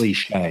very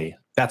cliche.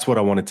 That's what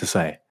I wanted to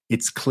say.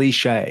 It's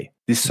cliche.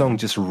 This song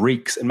just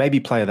reeks, and maybe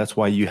Player, that's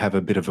why you have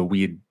a bit of a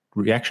weird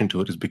reaction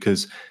to it, is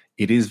because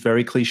it is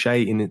very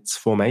cliche in its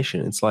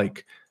formation. It's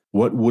like,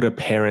 what would a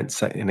parent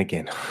say? And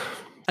again,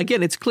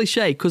 it's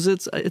cliche because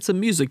it's a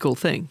musical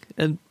thing,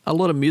 and a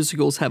lot of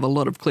musicals have a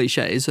lot of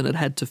cliches, and it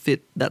had to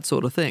fit that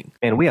sort of thing.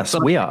 And we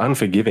are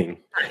unforgiving.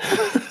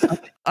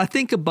 I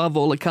think above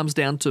all, it comes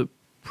down to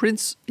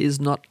Prince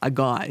is not a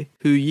guy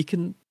who you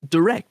can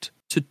direct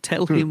to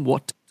tell him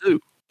what to do.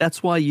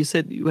 That's why you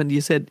said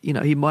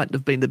he mightn't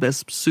have been the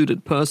best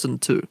suited person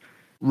to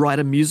write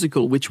a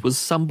musical, which was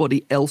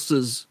somebody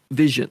else's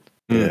vision.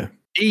 Yeah.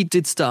 He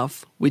did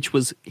stuff which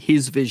was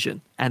his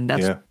vision, and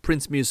that's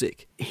Prince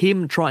music.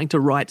 Him trying to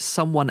write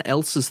someone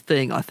else's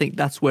thing, I think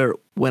that's where it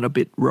went a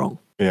bit wrong.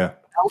 Yeah.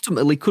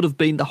 Ultimately could have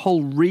been the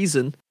whole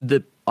reason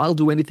that I'll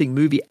Do Anything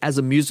movie as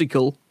a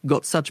musical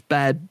got such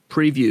bad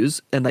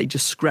previews and they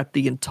just scrapped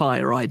the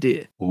entire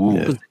idea.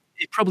 Because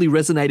it probably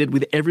resonated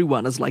with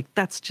everyone as like,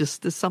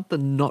 there's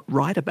something not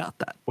right about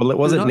that. Well, it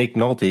wasn't Nick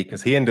Nolte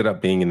because he ended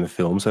up being in the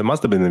film, so it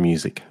must have been the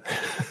music.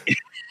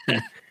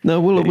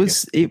 No, well,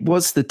 it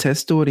was the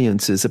test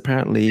audiences.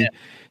 Apparently,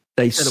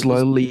 they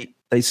slowly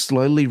they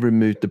slowly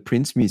removed the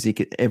Prince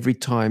music. Every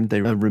time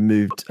they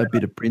removed a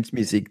bit of Prince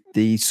music,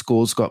 the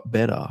scores got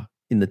better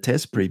in the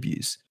test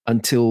previews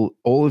until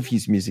all of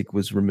his music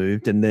was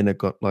removed, and then it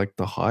got like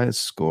the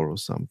highest score or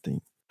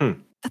something.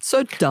 That's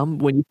so dumb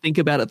when you think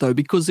about it, though,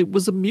 because it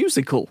was a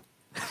musical.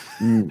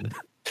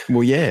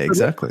 Well, yeah,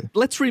 exactly.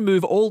 Let's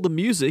remove all the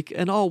music,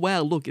 and oh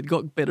wow, look, it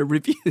got better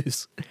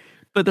reviews.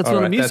 But that's All not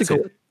a right, that's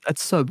musical. it.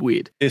 That's so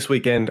weird. This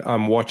weekend,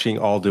 I'm watching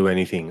I'll Do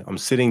Anything. I'm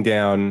sitting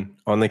down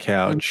on the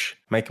couch,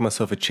 making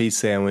myself a cheese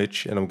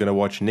sandwich, and I'm going to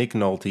watch Nick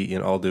Nolte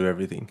in I'll Do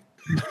Everything.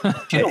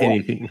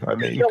 Anything, I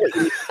mean.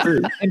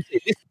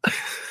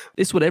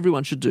 This is what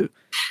everyone should do.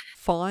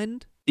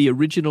 Find the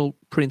original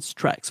Prince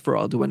tracks for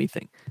I'll Do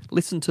Anything.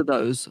 Listen to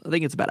those. I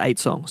think it's about 8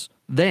 songs.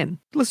 Then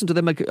listen to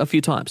them a few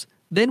times.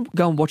 Then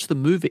go and watch the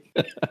movie.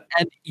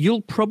 And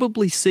you'll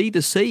probably see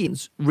the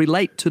scenes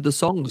relate to the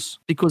songs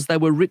because they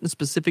were written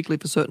specifically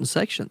for certain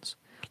sections.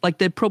 Like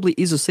there probably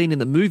is a scene in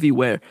the movie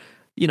where,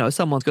 you know,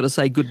 someone's got to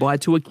say goodbye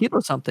to a kid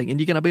or something, and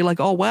you're going to be like,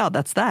 oh, wow,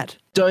 that's that.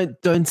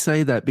 Don't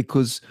say that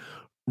because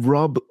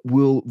Rob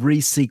will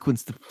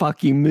resequence the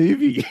fucking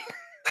movie.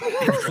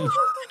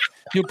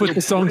 He'll put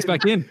the songs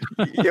back in.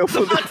 He'll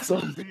put the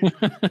songs in.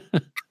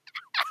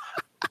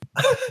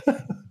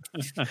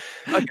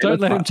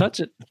 Don't let him touch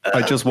it.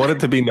 I just want it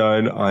to be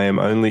known I'm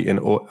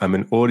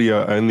an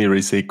audio only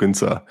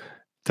resequencer.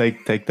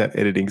 Take that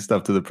editing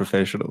stuff to the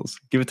professionals.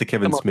 Give it to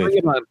Kevin Smith.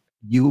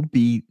 You'll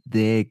be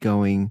there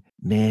going,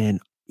 man,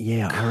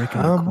 yeah, I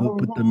reckon I could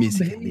put the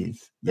music in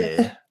this.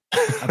 Yeah.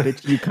 I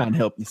bet you can't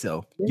help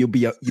yourself. You'll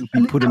be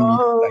putting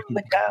music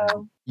back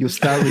in. You'll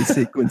start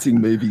resequencing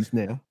movies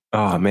now.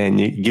 Oh man,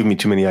 you give me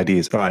too many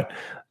ideas. All right,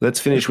 let's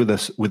finish with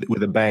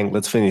a bang.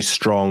 Let's finish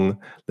strong.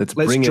 Let's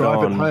bring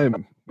drive it on. it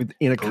home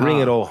in a car. Bring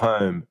it all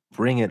home.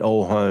 Bring it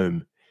all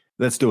home.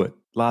 Let's do it.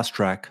 Last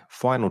track,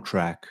 final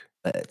track.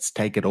 Let's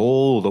take it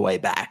all the way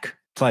back.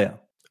 Player,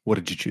 what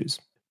did you choose?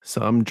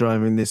 So I'm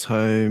driving this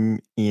home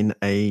in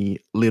a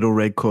little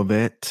red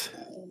Corvette.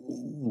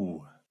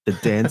 Ooh. The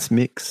dance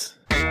mix.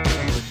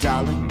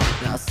 Darling,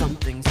 there are some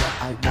things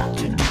that I want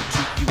to do to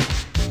you.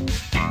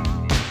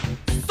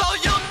 So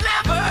you'll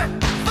never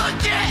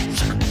forget.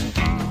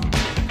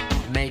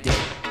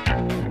 Mayday.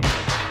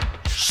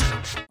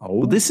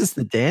 Well, this is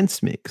the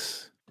dance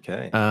mix.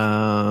 Okay.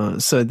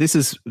 So this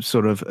has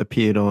sort of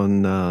appeared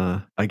on,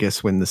 I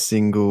guess, when the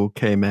single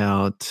came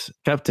out.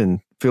 Captain,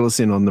 fill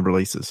us in on the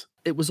releases.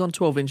 It was on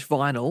 12-inch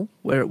vinyl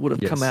where it would have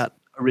come Yes. out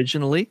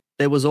originally.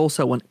 There was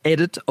also an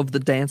edit of the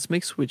dance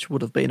mix, which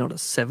would have been on a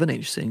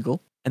 7-inch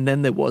single. And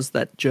then there was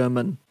that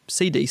German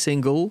CD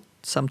single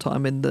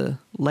sometime in the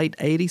late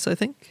 80s, I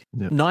think.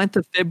 Yep. 9th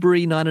of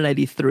February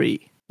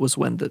 1983 was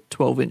when the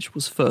 12-inch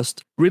was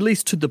first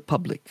released to the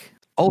public.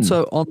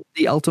 Also on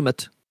the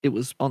Ultimate, it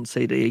was on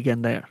CD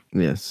again there.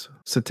 Yes.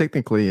 So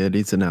technically it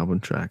is an album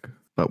track,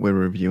 but we're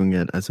reviewing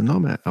it as a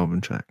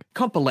non-album track.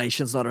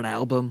 Compilation's not an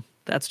album.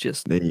 That's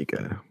just There you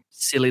go.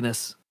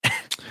 silliness.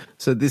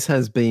 So this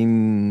has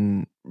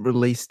been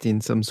released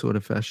in some sort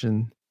of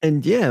fashion.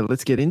 And yeah,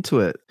 let's get into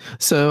it.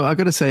 So I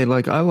got to say,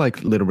 like, I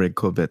like Little Red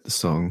Corvette, the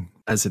song,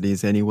 as it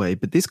is anyway,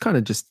 but this kind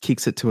of just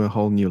kicks it to a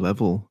whole new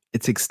level.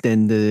 It's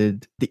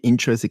extended. The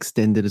intro's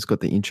extended. It's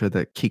got the intro,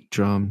 that kick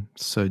drum,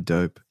 so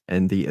dope.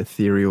 And the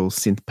ethereal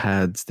synth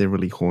pads, they're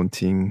really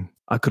haunting.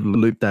 I could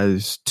loop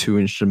those 2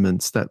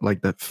 instruments,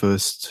 that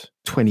first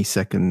 20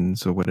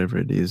 seconds or whatever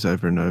it is,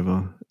 over and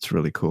over. It's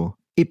really cool.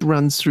 It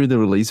runs through the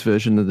release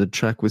version of the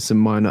track with some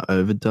minor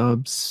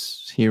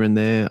overdubs here and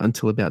there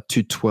until about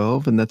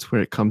 2:12, and that's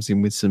where it comes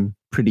in with some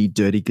pretty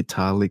dirty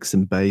guitar licks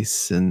and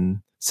bass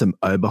and some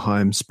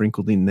Oberheim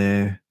sprinkled in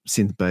there,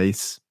 synth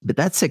bass. But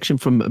that section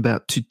from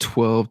about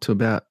 2:12 to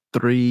about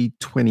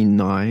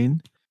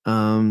 3:29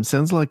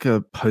 sounds like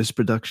a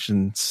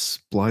post-production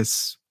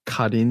splice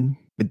cut in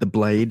with the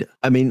blade.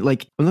 I mean,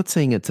 like, I'm not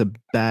saying it's a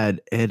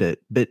bad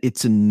edit, but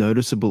it's a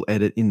noticeable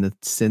edit in the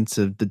sense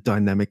of the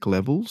dynamic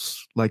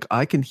levels. Like,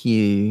 I can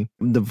hear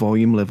the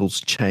volume levels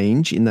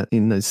change in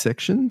those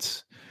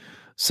sections.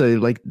 So,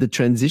 like, the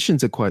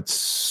transitions are quite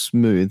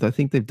smooth. I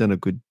think they've done a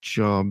good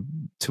job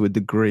to a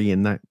degree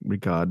in that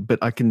regard, but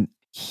I can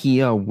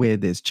hear where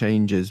there's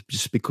changes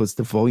just because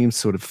the volume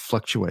sort of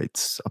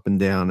fluctuates up and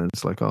down, and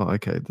it's like, oh,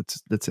 okay,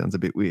 that sounds a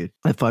bit weird.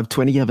 At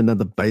 5:20 you have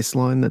another bass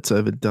line that's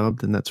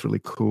overdubbed, and that's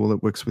really cool.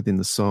 It works within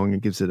the song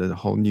and gives it a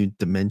whole new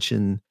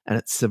dimension. And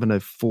at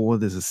 7:04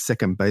 there's a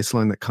second bass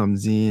line that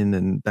comes in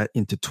and that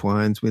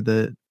intertwines with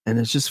it, and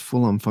it's just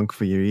full on funk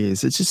for your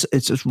ears. It's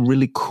just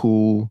really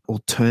cool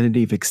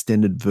alternative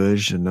extended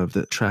version of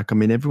the track. I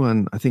mean,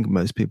 I think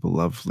most people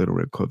love Little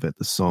Red Corvette,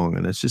 the song,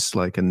 and it's just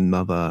like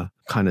another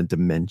kind of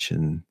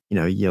dimension. You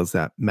know, he yells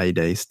that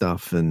Mayday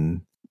stuff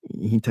and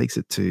he takes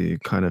it to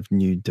kind of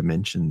new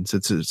dimensions.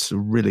 It's a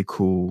really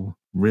cool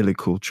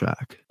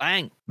track.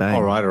 Bang. Bang.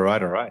 All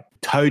right.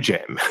 Toe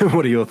Jam.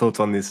 What are your thoughts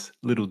on this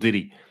little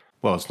ditty?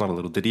 Well, it's not a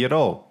little ditty at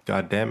all.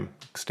 Goddamn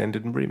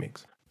extended and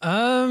remix.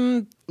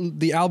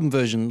 The album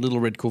version, Little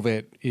Red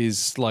Corvette,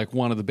 is like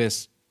one of the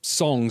best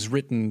songs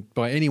written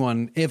by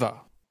anyone ever.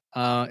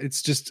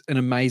 It's just an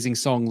amazing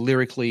song,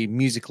 lyrically,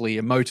 musically,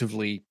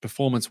 emotively,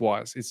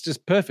 performance-wise. It's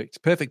just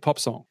perfect pop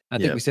song. I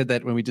think we said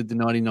that when we did the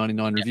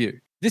 1999 review.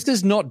 This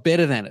is not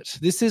better than it.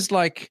 This is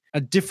like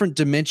a different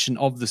dimension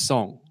of the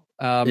song.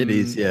 It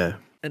is, yeah.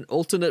 An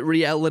alternate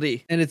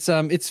reality. And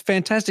it's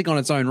fantastic on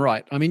its own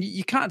right. I mean,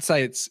 you can't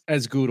say it's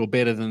as good or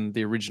better than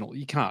the original.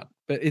 You can't.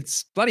 But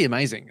it's bloody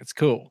amazing. It's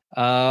cool.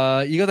 You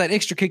got that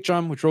extra kick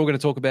drum, which we're all going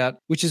to talk about,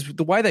 which is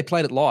the way they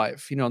played it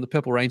live. You know, on the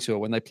Purple Rain tour,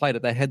 when they played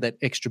it, they had that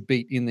extra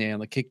beat in there on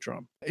the kick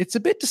drum. It's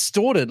a bit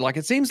distorted. Like,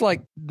 it seems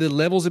like the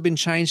levels have been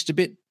changed a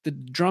bit. The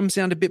drums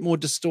sound a bit more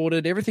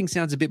distorted. Everything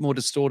sounds a bit more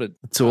distorted.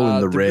 It's all in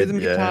the red, rhythm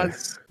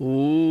guitars.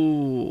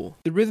 Ooh.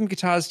 The rhythm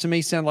guitars to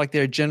me sound like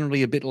they're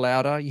generally a bit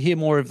louder. You hear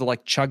more of the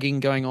like chugging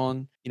going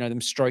on, you know,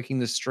 them stroking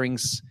the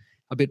strings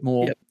a bit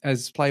more. Yep.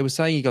 As Play was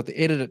saying, you got the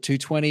edit at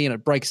 220 and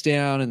it breaks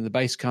down and the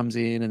bass comes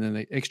in and then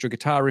the extra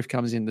guitar riff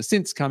comes in, the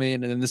synths come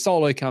in and then the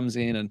solo comes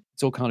in and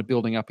it's all kind of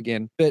building up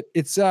again. But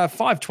it's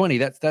 520.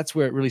 That's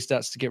where it really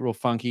starts to get real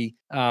funky.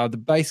 The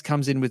bass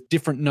comes in with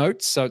different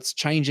notes. So it's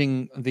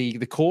changing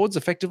the chords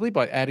effectively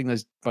by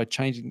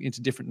changing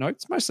into different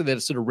notes. Mostly they're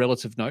sort of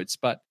relative notes,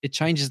 but it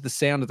changes the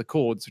sound of the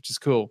chords, which is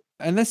cool.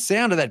 And the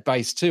sound of that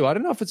bass too. I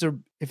don't know if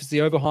it's the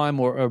Oberheim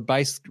or a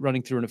bass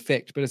running through an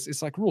effect, but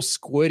it's like real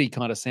squirty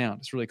kind of sound.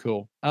 It's really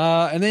cool.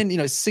 And then,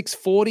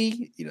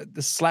 640,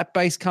 the slap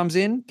bass comes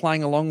in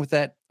playing along with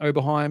that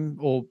Oberheim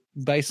or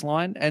bass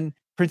line, and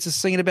Prince is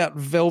singing about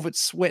Velvet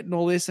Sweat and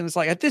all this. And it's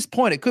like, at this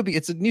point,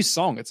 it's a new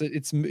song.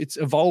 It's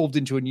evolved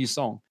into a new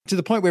song to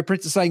the point where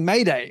Prince is saying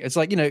Mayday. It's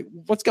like,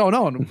 what's going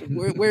on?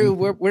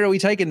 Where are we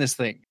taking this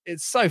thing?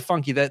 It's so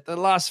funky that the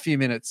last few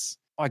minutes,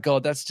 my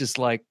God,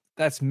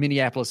 that's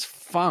Minneapolis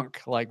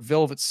funk, like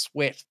Velvet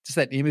Sweat, just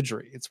that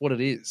imagery. It's what it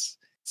is.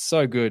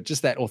 So good.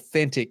 Just that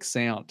authentic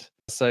sound.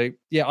 So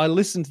yeah, I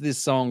listened to this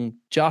song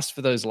just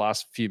for those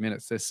last few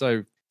minutes. They're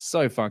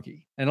so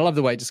funky. And I love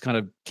the way it just kind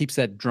of keeps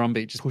that drum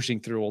beat just pushing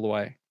through all the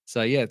way.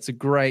 So yeah, it's a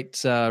great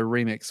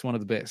remix, one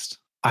of the best.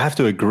 I have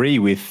to agree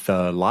with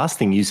the last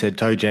thing you said,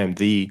 Toe Jam,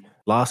 the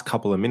last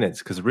couple of minutes,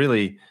 because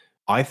really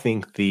I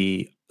think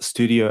the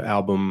studio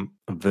album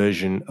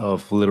version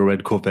of Little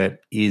Red Corvette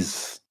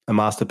is a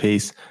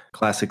masterpiece,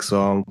 classic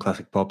song,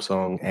 classic pop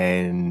song,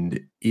 and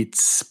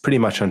it's pretty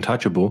much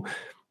untouchable.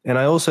 And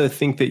I also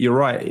think that you're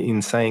right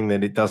in saying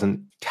that it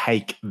doesn't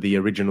take the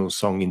original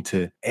song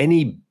into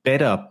any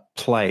better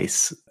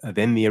place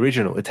than the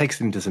original. It takes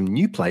it into some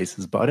new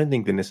places, but I don't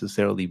think they're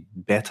necessarily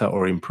better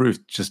or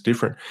improved, just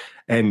different.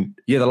 And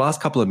yeah, the last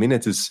couple of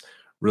minutes is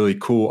really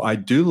cool. I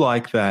do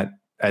like that,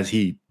 as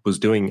he was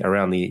doing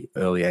around the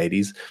early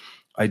 80s,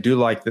 I do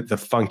like that the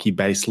funky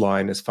bass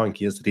line, as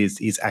funky as it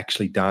is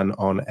actually done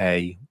on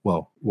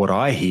what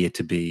I hear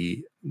to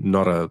be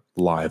not a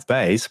live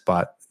bass,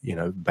 but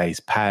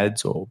bass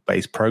pads or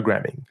bass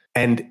programming.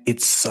 And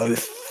it's so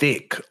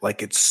thick,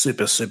 like it's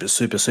super, super,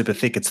 super, super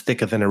thick. It's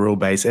thicker than a real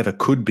bass ever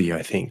could be,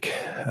 I think.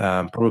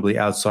 Probably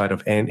outside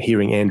of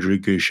hearing Andrew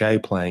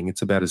Goucher playing,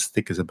 it's about as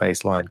thick as a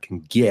bass line can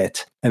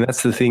get. And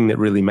that's the thing that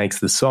really makes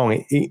the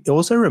song. It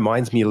also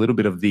reminds me a little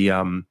bit of the,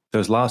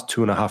 those last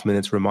 2.5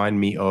 minutes remind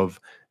me of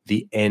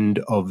the end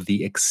of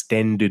the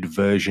extended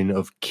version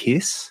of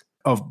Kiss.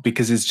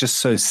 Because it's just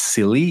so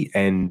silly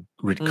and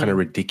kind of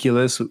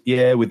ridiculous.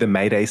 Yeah, with the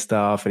Mayday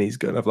stuff, and he's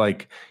kind of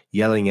like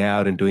yelling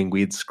out and doing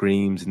weird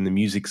screams, and the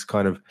music's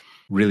kind of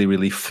really,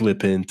 really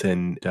flippant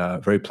and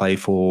very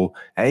playful.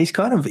 And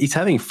he's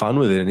having fun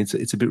with it, and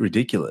it's a bit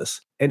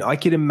ridiculous. And I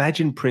could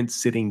imagine Prince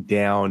sitting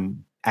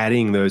down,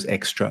 adding those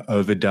extra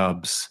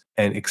overdubs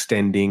and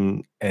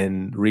extending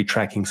and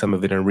retracking some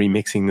of it and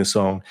remixing the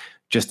song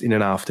just in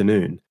an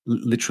afternoon,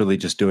 literally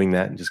just doing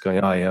that and just going,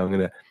 oh yeah, I'm going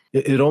to.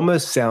 It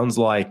almost sounds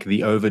like the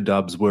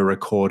overdubs were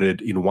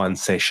recorded in one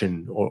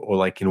session or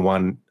like in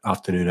one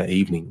afternoon or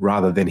evening,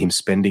 rather than him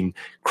spending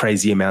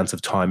crazy amounts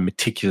of time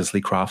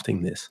meticulously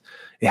crafting this.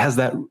 It has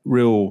that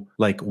real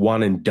like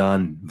one and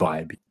done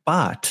vibe.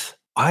 But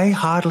I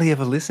hardly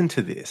ever listen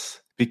to this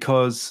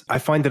because I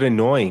find it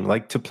annoying.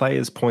 Like, to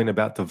Player's point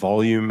about the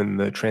volume and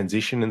the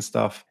transition and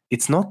stuff,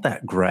 it's not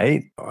that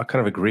great. I kind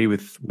of agree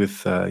with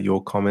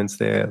your comments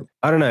there.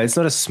 I don't know. It's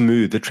not as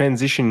smooth. The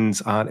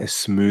transitions aren't as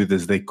smooth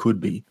as they could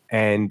be.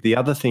 And the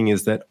other thing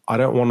is that I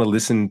don't want to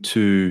listen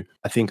to,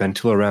 I think,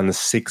 until around the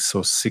 6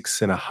 or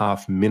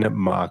 6.5 minute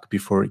mark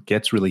before it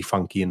gets really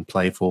funky and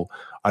playful.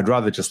 I'd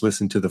rather just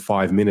listen to the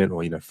 5 minute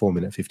or 4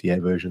 minute 58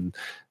 version,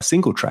 a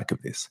single track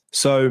of this.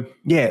 So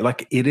yeah,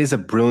 like, it is a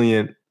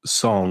brilliant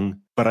song,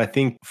 but I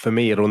think for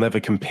me it'll never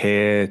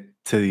compare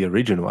to the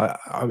original.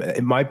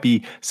 It might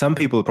be, some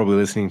people are probably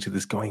listening to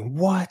this going,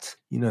 what?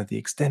 The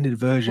extended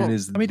version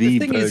is the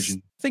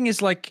version. The thing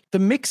is, like, the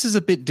mix is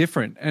a bit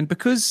different. And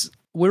because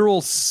we're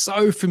all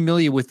so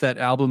familiar with that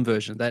album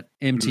version, that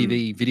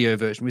MTV video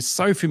version. We're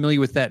so familiar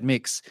with that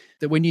mix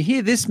that when you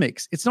hear this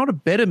mix, it's not a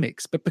better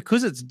mix, but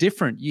because it's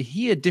different, you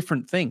hear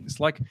different things.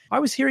 Like I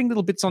was hearing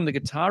little bits on the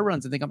guitar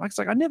runs and it's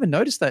like, I never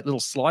noticed that little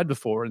slide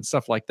before and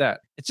stuff like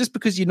that. It's just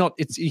because you're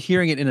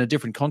hearing it in a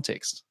different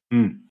context.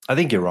 I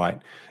think you're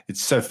right.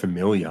 It's so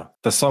familiar.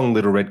 The song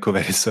Little Red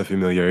Corvette is so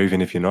familiar, even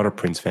if you're not a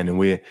Prince fan, and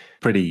we're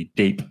pretty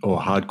deep or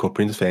hardcore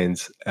Prince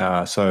fans.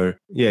 So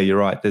yeah, you're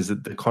right.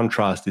 The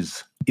contrast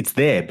it's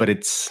there, but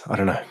I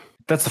don't know.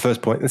 That's the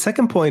first point. The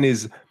second point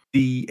is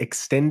the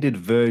extended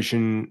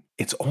version.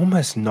 It's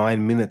almost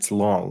 9 minutes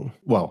long.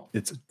 Well,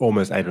 it's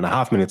almost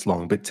 8.5 minutes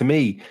long, but to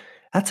me,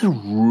 that's a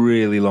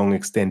really long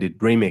extended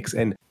remix.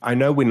 And I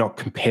know we're not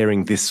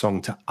comparing this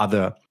song to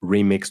other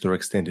remixed or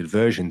extended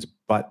versions,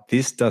 but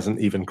this doesn't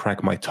even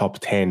crack my top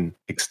 10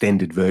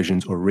 extended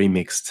versions or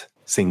remixed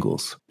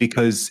singles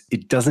because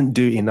it doesn't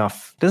do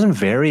enough, doesn't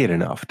vary it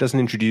enough. It doesn't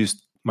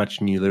introduce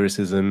much new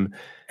lyricism.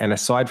 And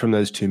aside from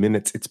those 2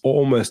 minutes, it's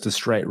almost a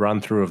straight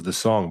run through of the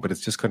song, but it's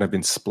just kind of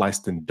been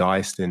spliced and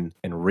diced and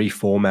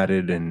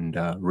reformatted and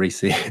not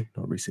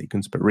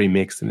resequenced, but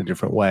remixed in a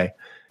different way.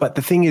 But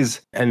the thing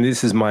is, and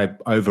this is my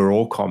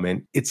overall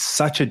comment, it's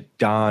such a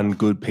darn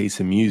good piece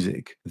of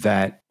music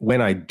that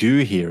when I do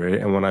hear it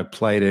and when I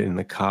played it in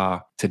the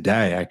car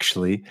today,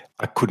 actually,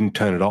 I couldn't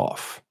turn it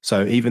off.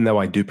 So even though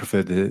I do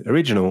prefer the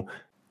original,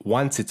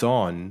 once it's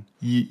on,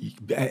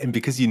 and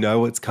because you know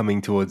what's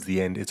coming towards the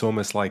end, it's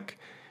almost like,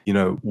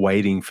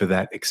 waiting for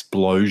that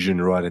explosion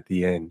right at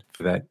the end,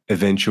 for that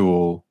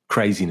eventual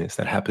craziness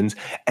that happens.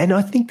 And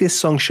I think this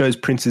song shows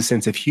Prince's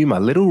sense of humor.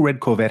 Little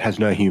Red Corvette has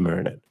no humor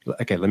in it.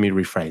 Okay, let me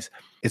rephrase.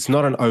 It's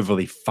not an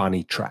overly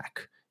funny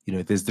track.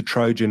 There's the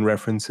Trojan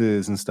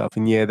references and stuff.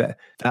 And yeah,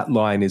 that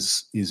line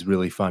is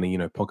really funny,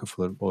 pocket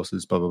full of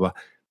horses, blah, blah, blah.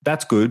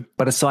 That's good.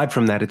 But aside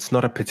from that, it's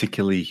not a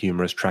particularly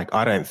humorous track,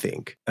 I don't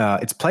think.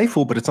 It's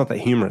playful, but it's not that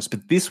humorous.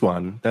 But this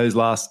one, those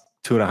last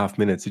 2.5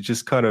 minutes, it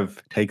just kind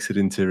of takes it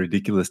into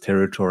ridiculous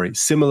territory,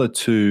 similar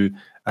to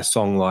a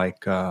song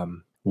like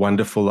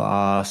Wonderful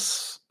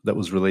Ass that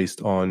was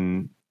released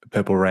on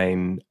Purple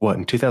Rain,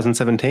 in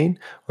 2017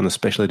 on the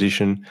special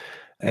edition,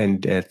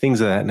 and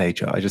things of that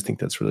nature. I just think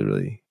that's really,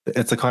 really,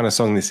 it's the kind of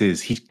song this is.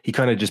 He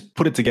kind of just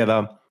put it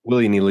together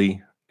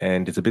willy-nilly,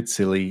 and it's a bit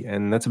silly,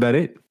 and that's about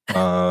it.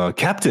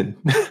 Captain,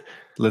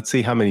 let's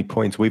see how many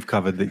points we've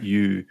covered that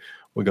you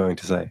were going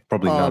to say.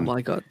 Probably none. Oh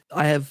my God.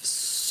 I have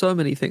so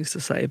many things to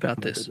say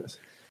about this. Goodness.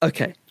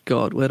 Okay,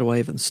 God, where do I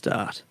even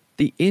start?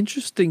 The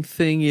interesting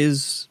thing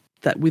is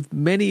that with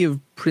many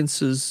of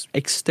Prince's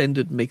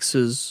extended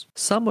mixes,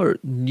 some are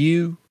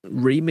new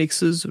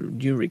remixes or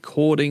new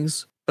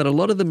recordings, but a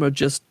lot of them are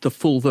just the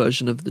full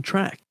version of the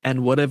track.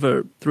 And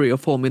whatever 3 or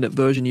 4 minute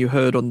version you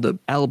heard on the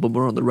album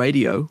or on the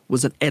radio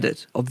was an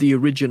edit of the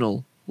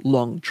original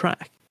long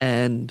track.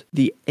 And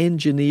the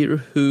engineer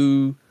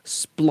who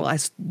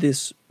spliced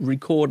this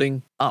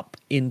recording up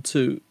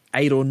into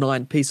 8 or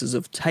 9 pieces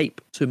of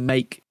tape to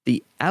make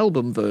the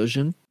album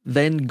version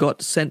then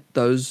got sent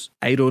those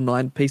 8 or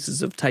 9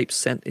 pieces of tape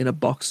sent in a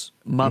box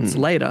months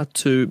later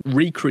to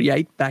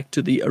recreate back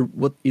to the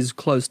what is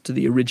close to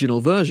the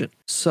original version.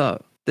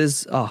 So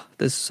there's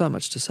so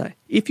much to say.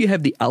 If you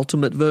have the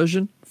ultimate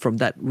version from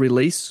that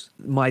release,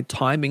 my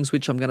timings,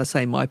 which I'm going to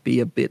say might be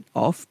a bit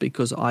off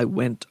because I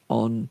went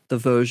on the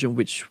version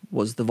which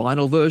was the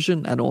vinyl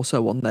version and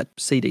also on that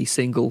CD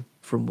single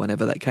from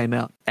whenever that came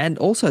out. And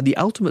also the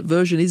ultimate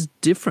version is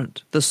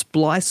different. The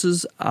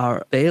splices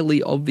are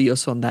barely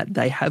obvious on that.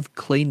 They have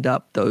cleaned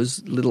up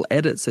those little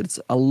edits. It's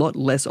a lot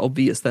less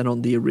obvious than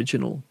on the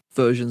original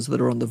versions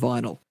that are on the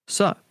vinyl.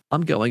 So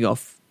I'm going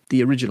off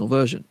the original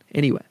version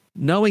anyway.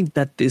 Knowing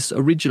that this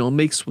original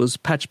mix was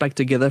patched back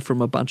together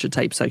from a bunch of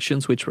tape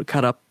sections which were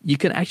cut up, you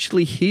can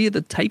actually hear the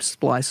tape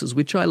splices,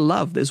 which I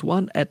love. There's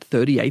one at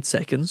 38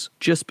 seconds,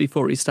 just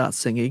before he starts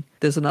singing.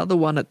 There's another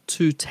one at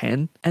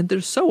 2:10, and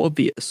they're so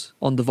obvious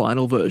on the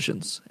vinyl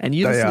versions. And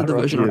you listen to the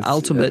version on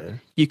Ultimate,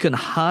 you can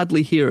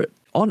hardly hear it.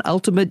 On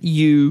Ultimate,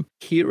 you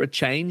hear a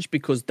change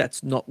because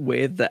that's not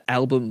where the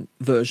album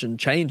version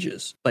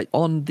changes. But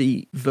on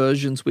the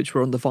versions which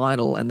were on the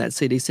vinyl and that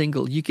CD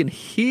single, you can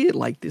hear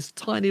like this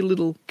tiny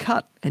little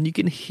cut and you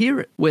can hear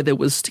it where there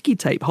was sticky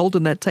tape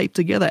holding that tape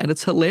together. And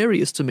it's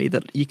hilarious to me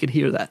that you can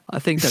hear that. I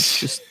think that's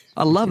just,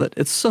 I love it.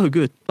 It's so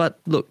good. But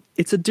look,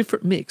 it's a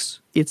different mix.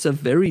 It's a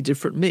very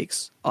different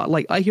mix.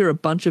 I hear a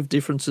bunch of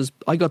differences.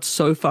 I got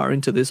so far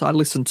into this, I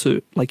listened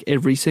to like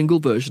every single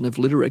version of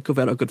Little Red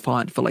Corvette I could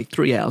find for like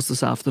 3 hours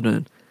this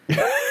afternoon.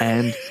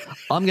 And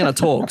I'm going to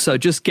talk, so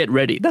just get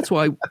ready. That's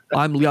why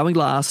I'm going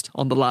last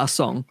on the last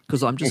song,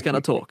 because I'm just going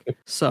to talk.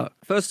 So,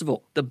 first of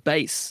all, the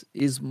bass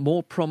is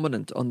more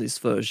prominent on this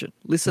version.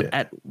 Listen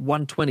at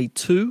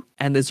 122,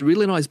 and there's a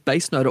really nice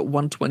bass note at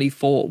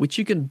 124, which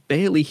you can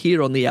barely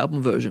hear on the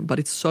album version, but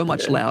it's so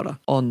much louder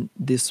on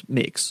this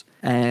mix.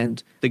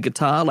 And the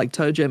guitar, like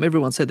Toe Jam,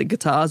 everyone said the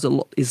guitar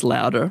is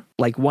louder.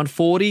 Like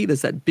 140,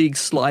 there's that big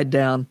slide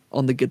down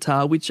on the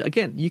guitar, which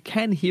again, you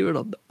can hear it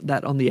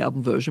on the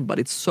album version, but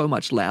it's so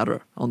much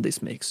louder on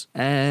this mix.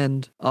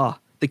 And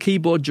the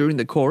keyboard during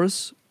the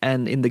chorus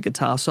and in the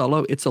guitar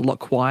solo, it's a lot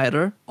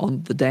quieter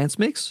on the dance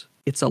mix.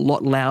 It's a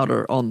lot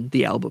louder on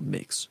the album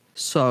mix.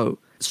 So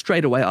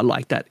straight away, I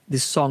like that.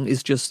 This song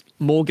is just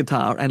more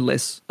guitar and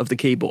less of the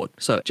keyboard.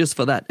 So just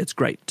for that, it's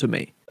great to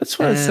me. That's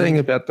what I was saying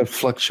about the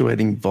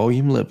fluctuating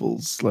volume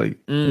levels. Like,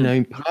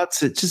 in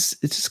parts, it's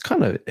just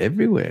kind of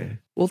everywhere.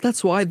 Well,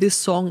 that's why this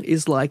song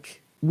is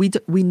like, we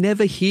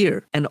never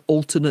hear an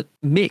alternate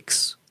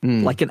mix,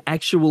 like an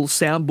actual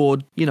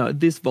soundboard.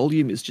 This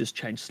volume is just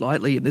changed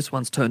slightly and this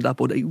one's turned up.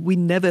 We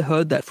never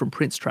heard that from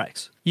Prince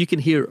tracks. You can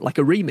hear like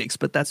a remix,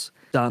 but that's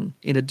done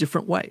in a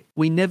different way.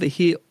 We never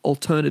hear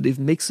alternative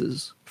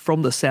mixes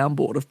from the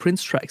soundboard of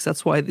Prince tracks.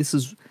 That's why this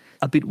is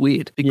a bit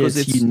weird, because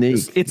it's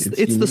unique. It's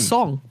the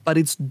song, but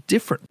it's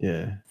different.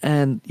 Yeah.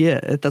 And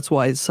that's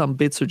why some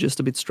bits are just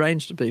a bit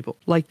strange to people.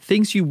 Like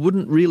things you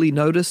wouldn't really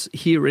notice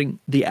hearing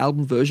the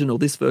album version or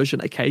this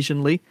version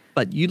occasionally,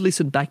 but you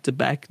listen back to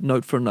back,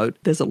 note for note,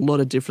 there's a lot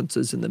of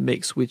differences in the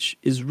mix, which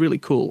is really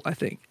cool, I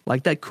think.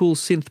 Like that cool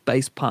synth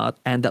bass part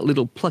and that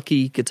little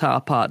plucky guitar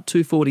part,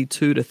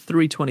 242 to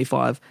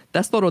 325,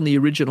 that's not on the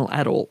original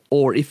at all.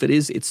 Or if it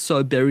is, it's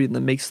so buried in the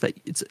mix that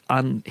it's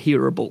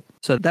unhearable.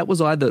 So that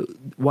was either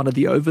one of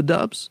the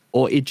overdubs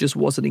or it just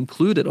wasn't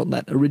included on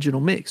that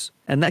original mix.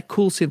 And that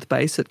cool synth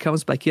bass that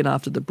comes back in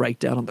after the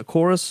breakdown on the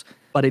chorus,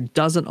 but it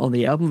doesn't on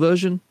the album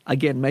version.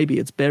 Again, maybe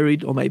it's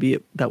buried or maybe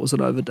that was an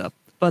overdub.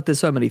 But there's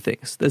so many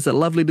things. There's a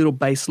lovely little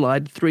bass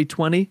slide,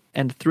 320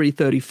 and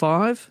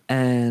 335,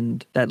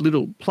 and that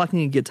little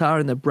plucking a guitar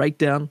in the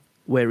breakdown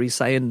where he's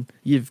saying,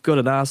 "You've got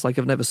an ass like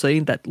I've never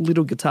seen." That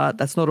little guitar,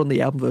 that's not on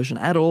the album version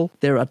at all.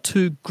 There are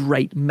two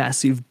great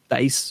massive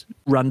bass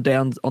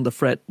rundowns on the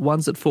fret.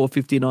 One's at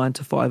 459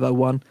 to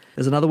 501.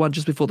 There's another one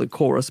just before the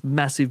chorus,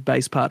 massive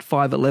bass part,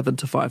 511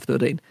 to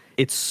 513.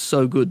 It's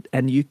so good.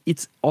 And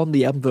it's on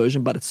the album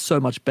version, but it's so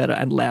much better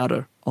and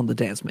louder on the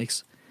dance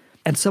mix.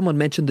 And someone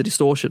mentioned the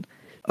distortion.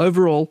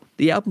 Overall,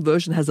 the album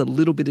version has a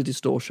little bit of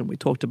distortion. We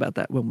talked about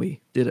that when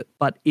we did it,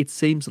 but it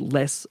seems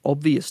less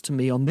obvious to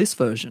me on this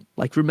version.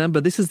 Like, remember,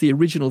 this is the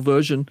original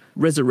version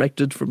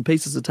resurrected from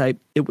pieces of tape.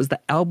 It was the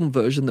album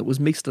version that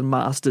was mixed and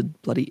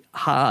mastered bloody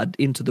hard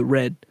into the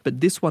red, but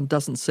this one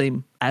doesn't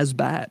seem as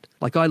bad.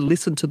 Like, I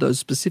listened to those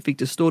specific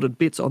distorted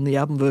bits on the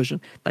album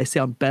version. They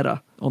sound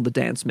better on the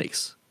dance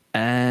mix.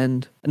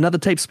 And another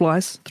tape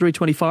splice,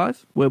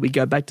 325, where we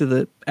go back to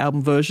the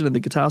album version and the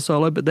guitar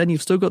solo, but then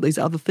you've still got these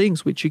other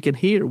things which you can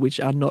hear, which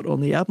are not on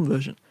the album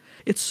version.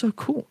 It's so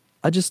cool.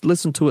 I just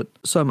listened to it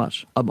so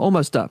much. I'm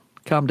almost done.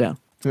 Calm down.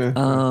 Yeah.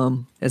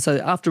 And so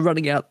after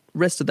running out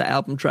rest of the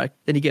album track,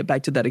 then you get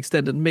back to that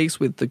extended mix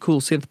with the cool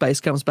synth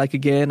bass comes back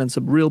again and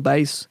some real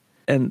bass.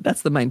 And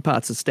that's the main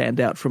parts that stand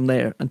out from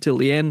there until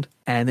the end.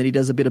 And then he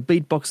does a bit of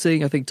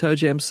beatboxing. I think Toe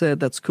Jam said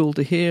that's cool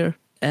to hear.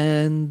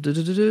 And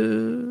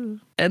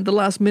the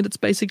last minute's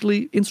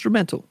basically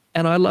instrumental.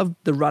 And I love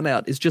the run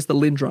out is just the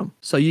Lindrum.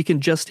 So you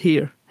can just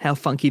hear how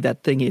funky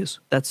that thing is.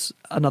 That's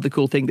another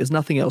cool thing. There's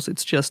nothing else.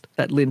 It's just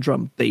that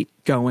Lindrum beat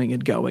going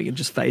and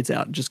just fades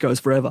out and just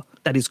goes forever.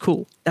 That is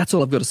cool. That's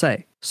all I've got to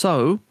say.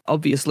 So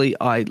obviously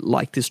I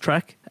like this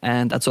track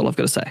and that's all I've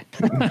got to say.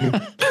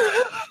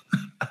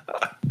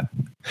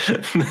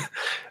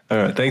 All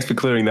right. Thanks for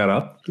clearing that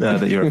up,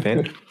 that you're a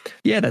fan.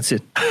 Yeah, that's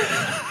it.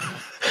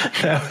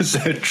 That was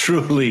a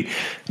truly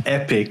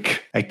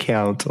epic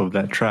account of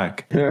that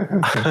track.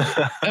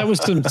 That was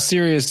some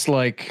serious,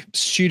 like,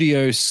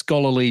 studio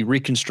scholarly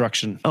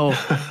reconstruction. Oh,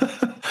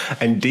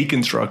 and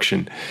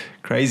deconstruction.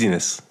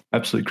 Craziness.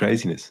 Absolute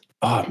craziness.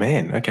 Oh,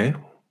 man. Okay.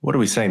 What do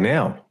we say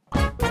now?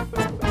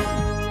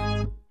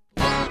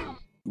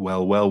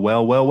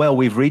 Well.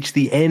 We've reached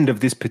the end of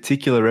this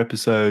particular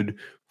episode.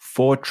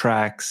 4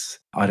 tracks.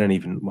 I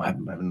haven't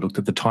looked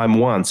at the time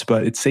once,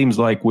 but it seems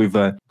like we've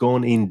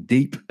gone in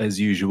deep as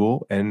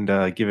usual and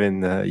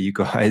given you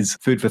guys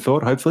food for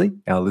thought, hopefully,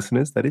 our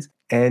listeners, that is.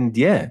 And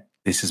yeah,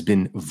 this has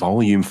been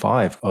volume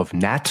 5 of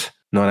Nat,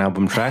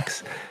 non-album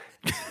tracks.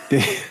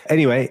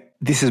 Anyway,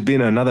 this has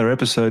been another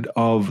episode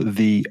of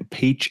the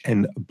Peach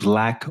and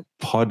Black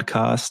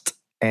podcast,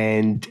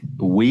 and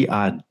we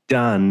are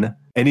done.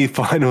 Any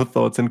final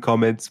thoughts and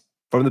comments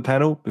from the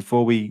panel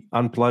before we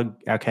unplug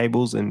our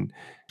cables and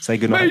say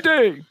goodnight?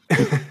 Mayday!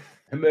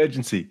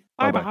 Emergency.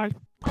 Bye-bye.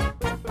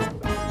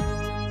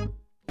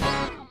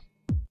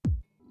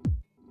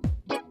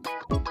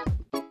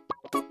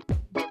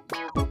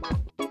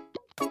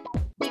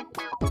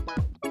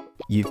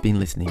 You've been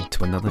listening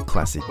to another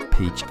classic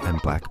Peach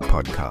and Black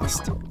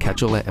podcast.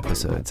 Catch all our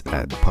episodes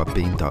at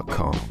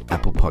podbean.com,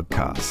 Apple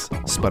Podcasts,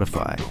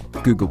 Spotify,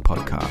 Google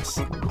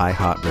Podcasts,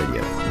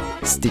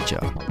 iHeartRadio, Stitcher,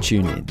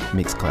 TuneIn,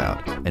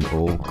 Mixcloud, and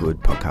all good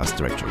podcast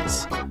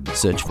directories.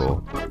 Search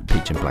for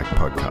Peach and Black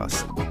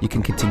podcast. You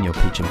can continue your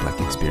Peach and Black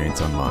experience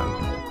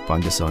online.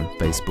 Find us on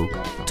Facebook,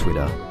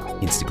 Twitter,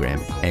 Instagram,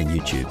 and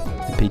YouTube.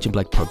 The Peach and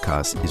Black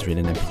podcast is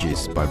written and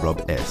produced by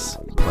Rob S.,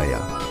 Player,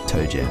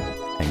 Toe Jam,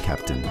 and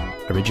Captain.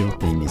 Original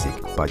theme music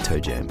by Toe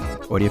Jam.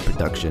 Audio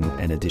production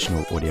and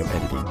additional audio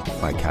editing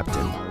by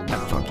Captain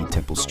at Funky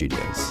Temple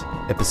Studios.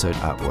 Episode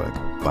artwork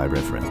by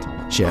Reverend.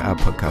 Share our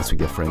podcast with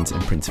your friends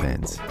and Prince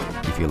fans.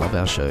 If you love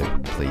our show,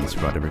 please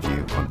write a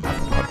review on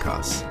Apple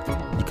Podcasts.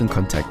 You can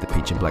contact the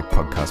Peach and Black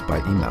Podcast by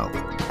email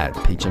at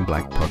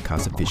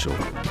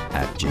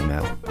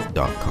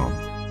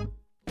peachandblackpodcastofficial@gmail.com.